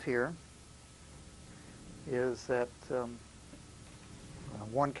have here is that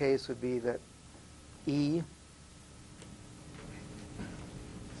one case would be that E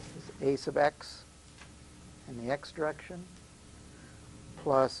is A sub x in the x direction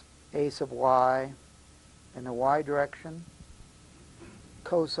plus A sub y in the y direction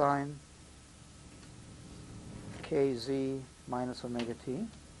cosine kz minus omega t.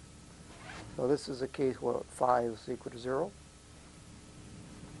 So this is a case where phi is equal to 0.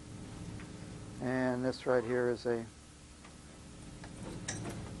 And this right here is a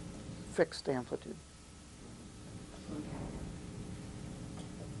fixed amplitude.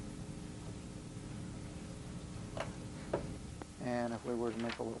 And if we were to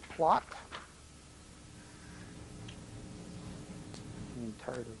make a little plot, I'm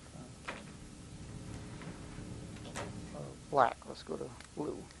tired of black. Let's go to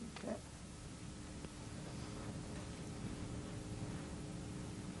blue. Okay.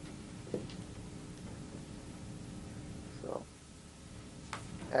 So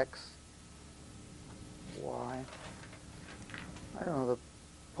X, Y. I don't know, the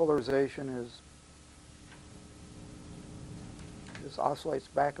polarization is just oscillates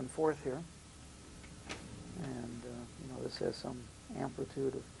back and forth here. And you know, this has some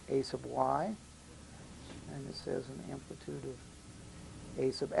amplitude of a sub y, and this has an amplitude of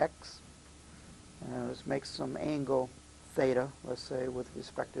a sub x. And this makes some angle theta, let's say, with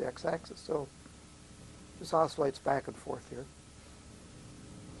respect to the x-axis. So this oscillates back and forth here.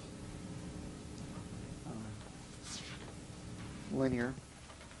 Linear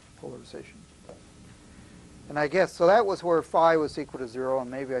polarization. And I guess, so that was where phi was equal to 0,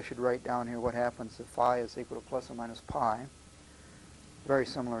 and maybe I should write down here what happens if phi is equal to plus or minus pi. Very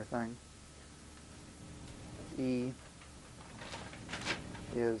similar thing. E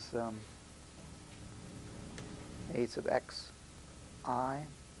is a sub x I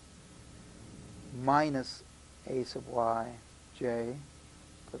minus a sub y j,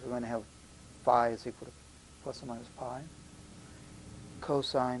 because we're going to have phi is equal to plus or minus pi,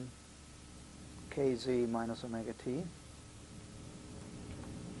 cosine kz minus omega t.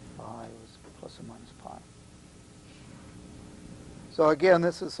 Phi was plus or minus pi. So again,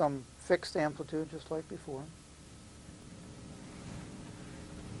 this is some fixed amplitude, just like before.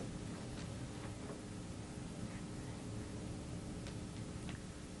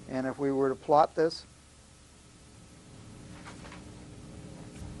 And if we were to plot this,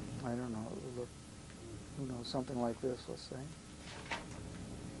 I don't know, it would look, who knows, something like this, let's say.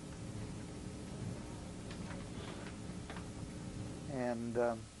 And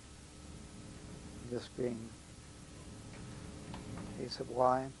this being a sub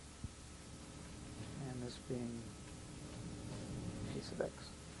y, and this being a sub x.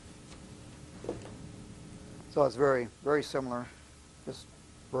 So it's very, very similar, just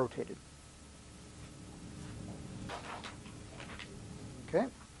rotated. Okay.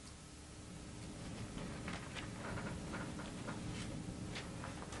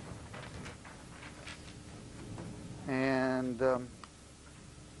 And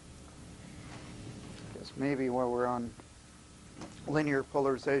guess maybe while we're on linear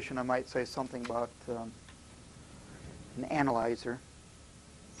polarization, I might say something about an analyzer.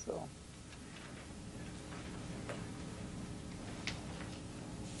 So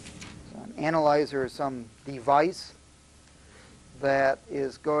an analyzer is some device that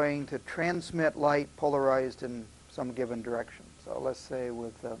is going to transmit light polarized in some given direction. So let's say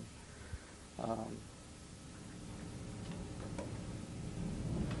with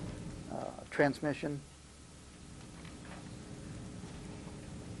transmission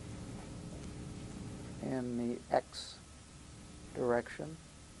in the x direction.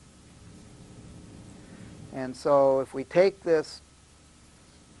 And so if we take this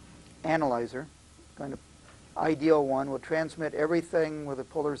analyzer, kind of ideal one, will transmit everything with a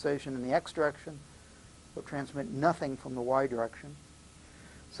polarization in the x direction, will transmit nothing from the y direction.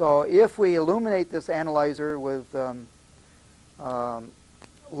 So if we illuminate this analyzer with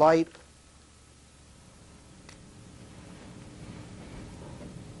light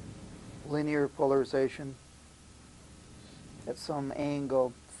linear polarization at some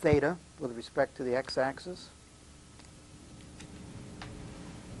angle theta with respect to the x-axis,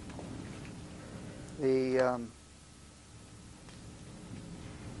 the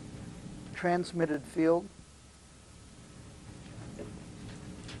transmitted field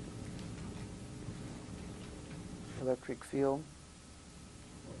electric field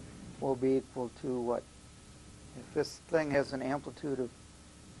will be equal to what? If this thing has an amplitude of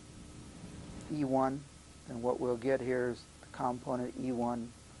E1, then what we'll get here is the component E1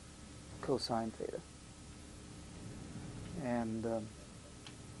 cosine theta. And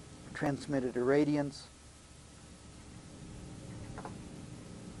transmitted irradiance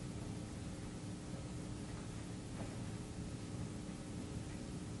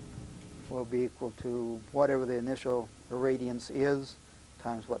will be equal to whatever the initial irradiance is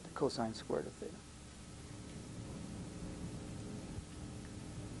times what the cosine squared of theta.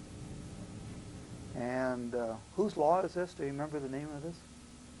 And whose law is this? Do you remember the name of this?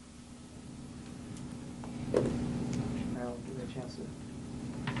 I'll give you a chance to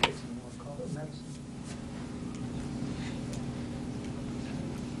take some more color.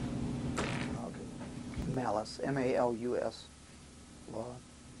 Okay. Malus, M-A-L-U-S, law,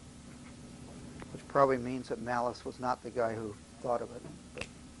 which probably means that Malus was not the guy who thought of it, but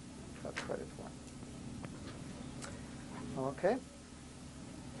got credit for it. Okay.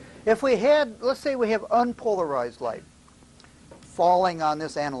 If we had, let's say we have unpolarized light falling on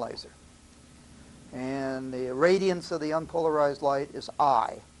this analyzer, and the radiance of the unpolarized light is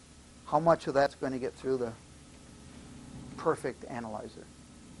I, how much of that's going to get through the perfect analyzer?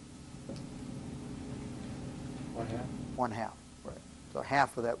 1/2. 1/2, right. So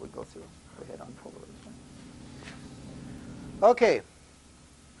half of that would go through if we had unpolarized light. Okay.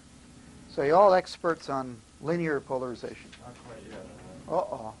 So you're all experts on linear polarization. Not quite yet.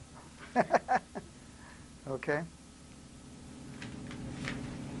 Uh-oh. Okay.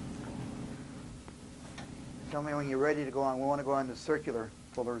 Tell me when you're ready to go on. We want to go on to circular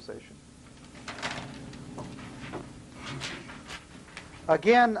polarization.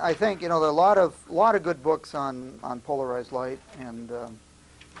 Again, I think there are a lot of good books on polarized light, and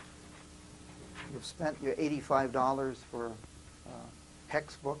you've spent your $85 for a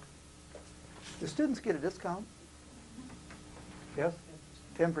Hex book. Do students get a discount? Yes?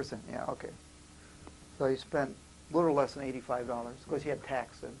 10%. Yeah. Okay. So you spent a little less than $85. Of course, you had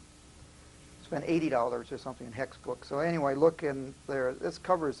tax then. Spent $80 or something in Hex book. So anyway, look in there. This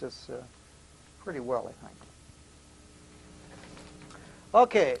covers this pretty well, I think.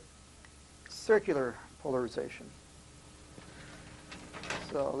 Okay, circular polarization.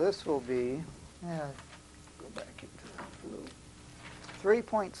 So this will be, go back into the blue,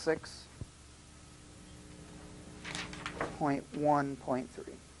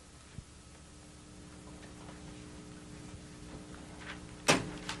 3.6.1.3.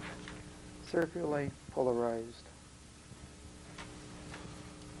 Circularly polarized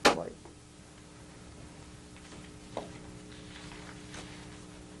light.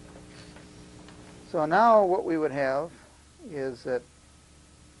 So now what we would have is that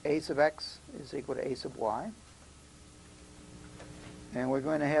a sub x is equal to a sub y. And we're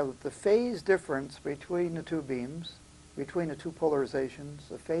going to have the phase difference between the two beams, between the two polarizations.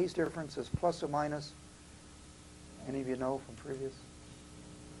 The phase difference is plus or minus, any of you know from previous?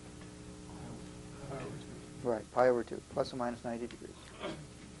 Right, pi over 2, plus or minus 90 degrees.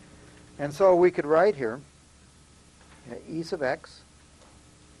 And so we could write here, e sub x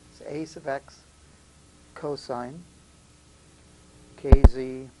is a sub x cosine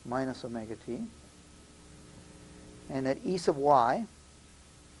kz minus omega t. And that e sub y,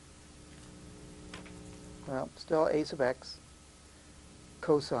 well, still a sub x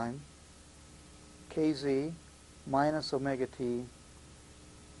cosine kz minus omega t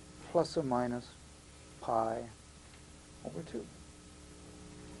plus or minus pi over 2.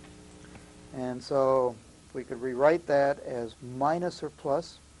 And so we could rewrite that as minus or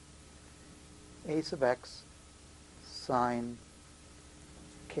plus a sub x sine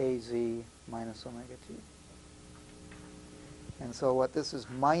kz minus omega t. And so what this is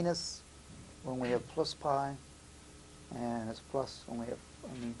minus when we have plus pi, and it's plus when we have,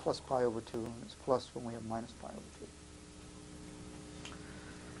 plus pi over 2, and it's plus when we have minus pi over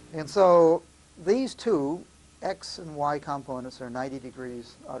 2. And so these two x and y components are 90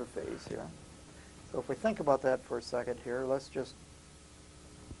 degrees out of phase here. So if we think about that for a second here, let's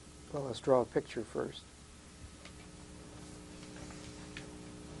draw a picture first.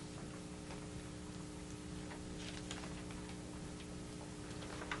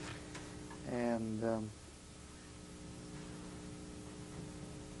 And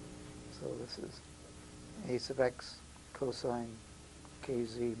so this is a sub x cosine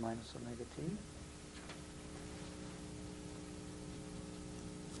kz minus omega t.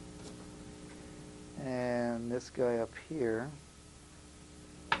 And this guy up here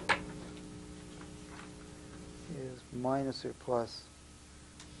is minus or plus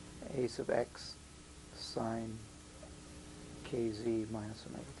a sub x sine kz minus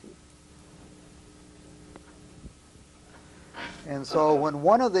omega t. And so when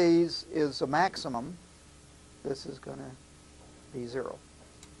one of these is a maximum, this is going to be 0.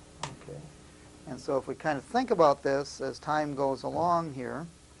 Okay. And so if we kind of think about this as time goes along here,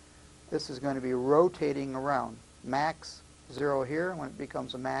 this is going to be rotating around. Max 0 here. When it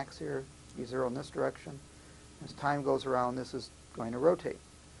becomes a max here, be 0 in this direction. As time goes around, this is going to rotate.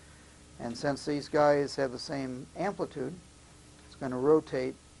 And since these guys have the same amplitude, it's going to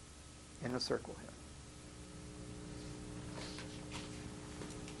rotate in a circle here.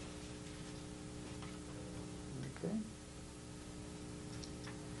 Okay.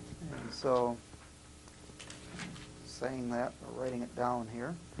 And so, saying that, or writing it down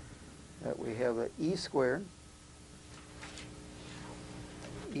here, that we have a e squared,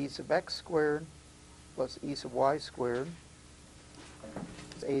 e sub x squared plus e sub y squared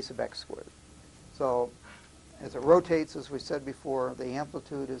is a sub x squared. So as it rotates, as we said before, the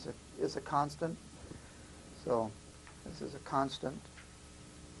amplitude is a constant. So this is a constant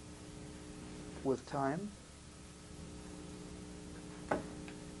with time.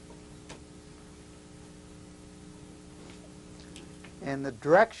 And the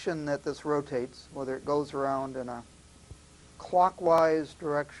direction that this rotates, whether it goes around in a clockwise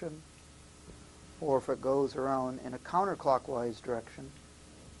direction or if it goes around in a counterclockwise direction,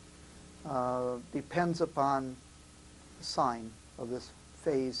 depends upon the sign of this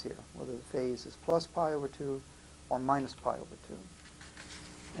phase here, whether the phase is plus pi over 2 or minus pi over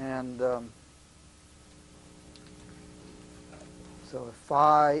 2. And so if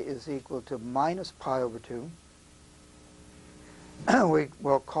phi is equal to minus pi over 2, we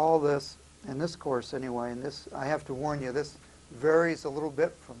will call this, in this course anyway, and this, I have to warn you, this varies a little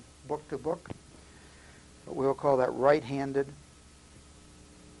bit from book to book, but we'll call that right-handed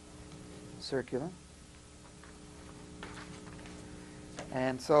circular.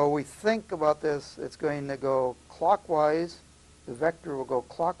 And so we think about this, it's going to go clockwise, the vector will go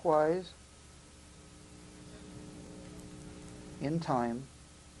clockwise in time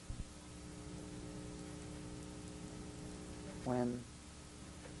when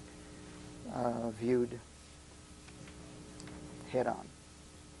viewed head-on.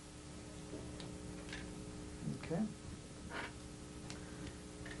 Okay.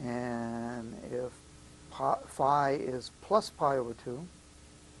 And if phi is plus pi over 2,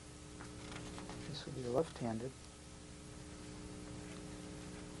 this would be left-handed.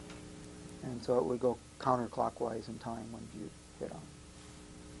 And so it would go counterclockwise in time when viewed head-on.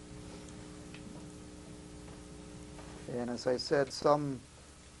 And as I said,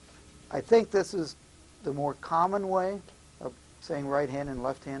 I think this is the more common way of saying right-handed and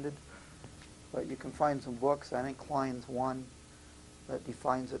left-handed, but you can find some books. I think Klein's one that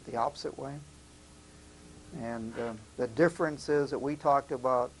defines it the opposite way. And the difference is that we talked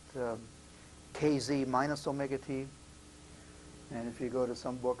about kz minus omega t, and if you go to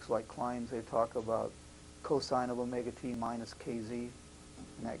some books like Klein's, they talk about cosine of omega t minus kz, and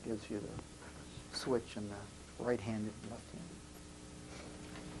that gives you the switch in the right-handed and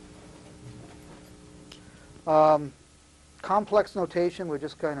left-handed. Complex notation, we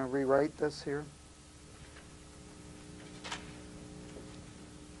just kind of rewrite this here.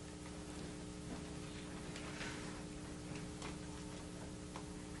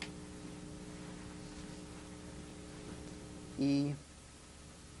 E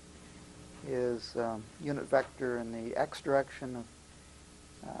is unit vector in the x direction of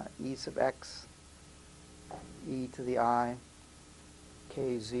e sub x, e to the I,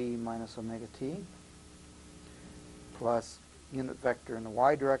 kz minus omega t, plus unit vector in the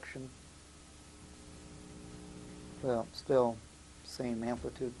y direction, well, still same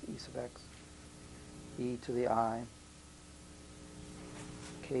amplitude, e sub x, e to the I,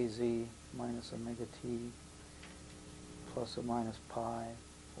 kz minus omega t, plus or minus pi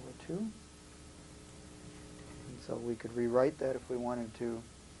over 2. And so we could rewrite that if we wanted to.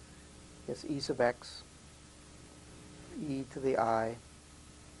 It's e sub x, e to the I,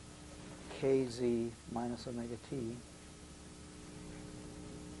 kz minus omega t,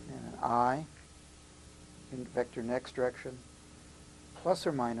 and an I, unit vector in x direction, plus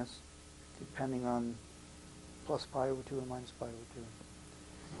or minus, depending on plus pi over 2 and minus pi over 2.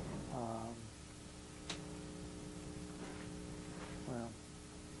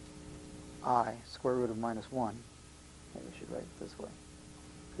 I, square root of minus 1. Maybe I should write it this way.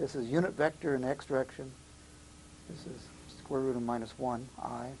 This is unit vector in the x direction. This is square root of minus 1,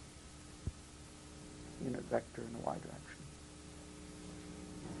 I, unit vector in the y direction.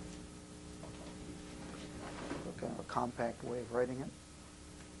 So kind of a compact way of writing it.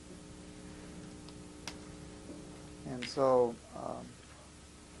 And so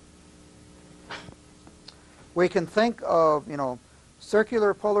we can think of,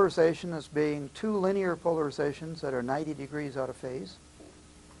 circular polarization as being two linear polarizations that are 90 degrees out of phase.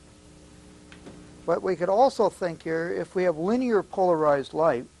 But we could also think here, if we have linear polarized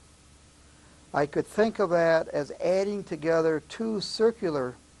light, I could think of that as adding together two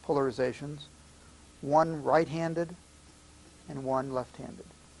circular polarizations, one right-handed and one left-handed.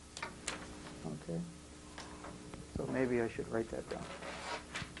 Okay? So maybe I should write that down.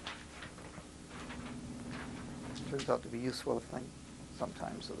 Turns out to be useful to think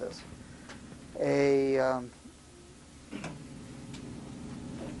sometimes of this. A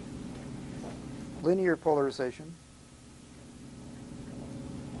linear polarization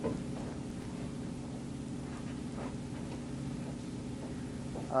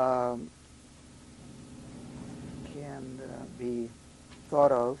can be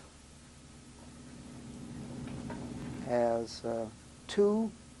thought of as two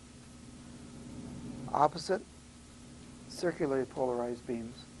opposite circularly polarized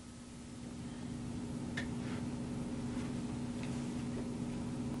beams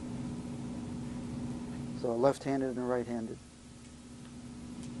so a left-handed and a right-handed.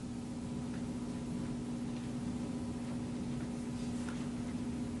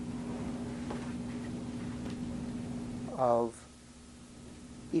 Of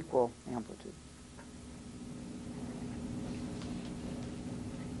equal amplitude.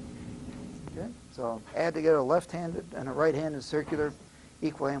 Okay, so add together a left-handed and a right-handed circular,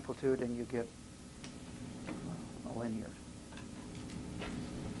 equal amplitude, and you get a linear.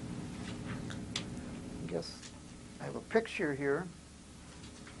 I guess I have a picture here.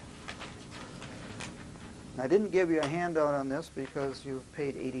 I didn't give you a handout on this because you've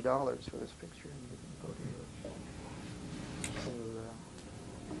paid $80 for this picture. And you can go to your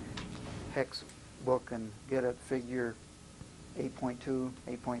hex book and get it figure 8.2,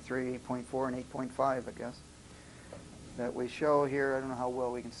 8.3, 8.4, and 8.5, I guess, that we show here. I don't know how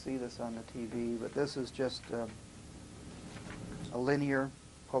well we can see this on the TV, but this is just a linear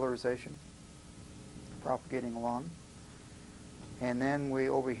polarization propagating along. And then we,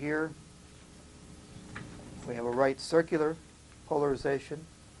 over here, we have a right circular polarization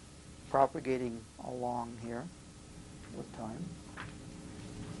propagating along here with time.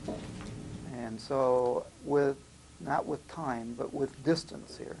 And so with, not with time, but with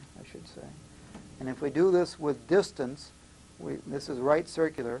distance here, I should say. And if we do this with distance, this is right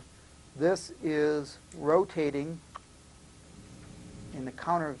circular, this is rotating in the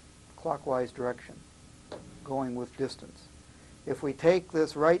counterclockwise direction, going with distance. If we take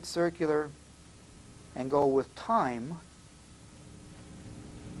this right circular and go with time,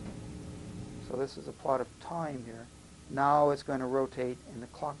 so this is a plot of time here, now it's going to rotate in the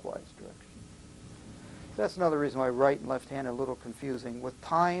clockwise direction. That's another reason why right and left hand are a little confusing. With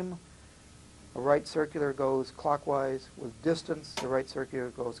time, a right circular goes clockwise. With distance, the right circular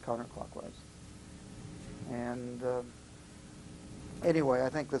goes counterclockwise. And anyway, I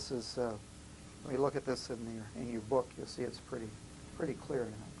think this is, when you look at this in your book, you'll see it's pretty clear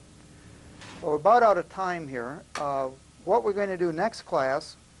now. Well, we're about out of time here. What we're going to do next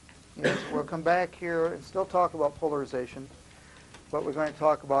class is we'll come back here and still talk about polarization, but we're going to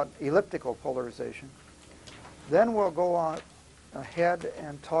talk about elliptical polarization. Then we'll go on ahead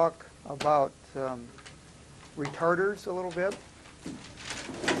and talk about retarders a little bit,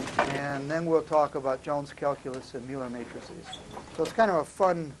 and then we'll talk about Jones calculus and Mueller matrices. So it's kind of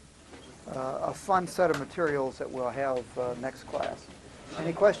a fun set of materials that we'll have next class.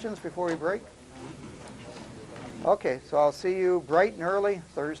 Any questions before we break? Okay, so I'll see you bright and early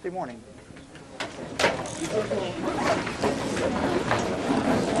Thursday morning.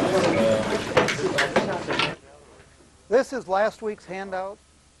 This is last week's handout.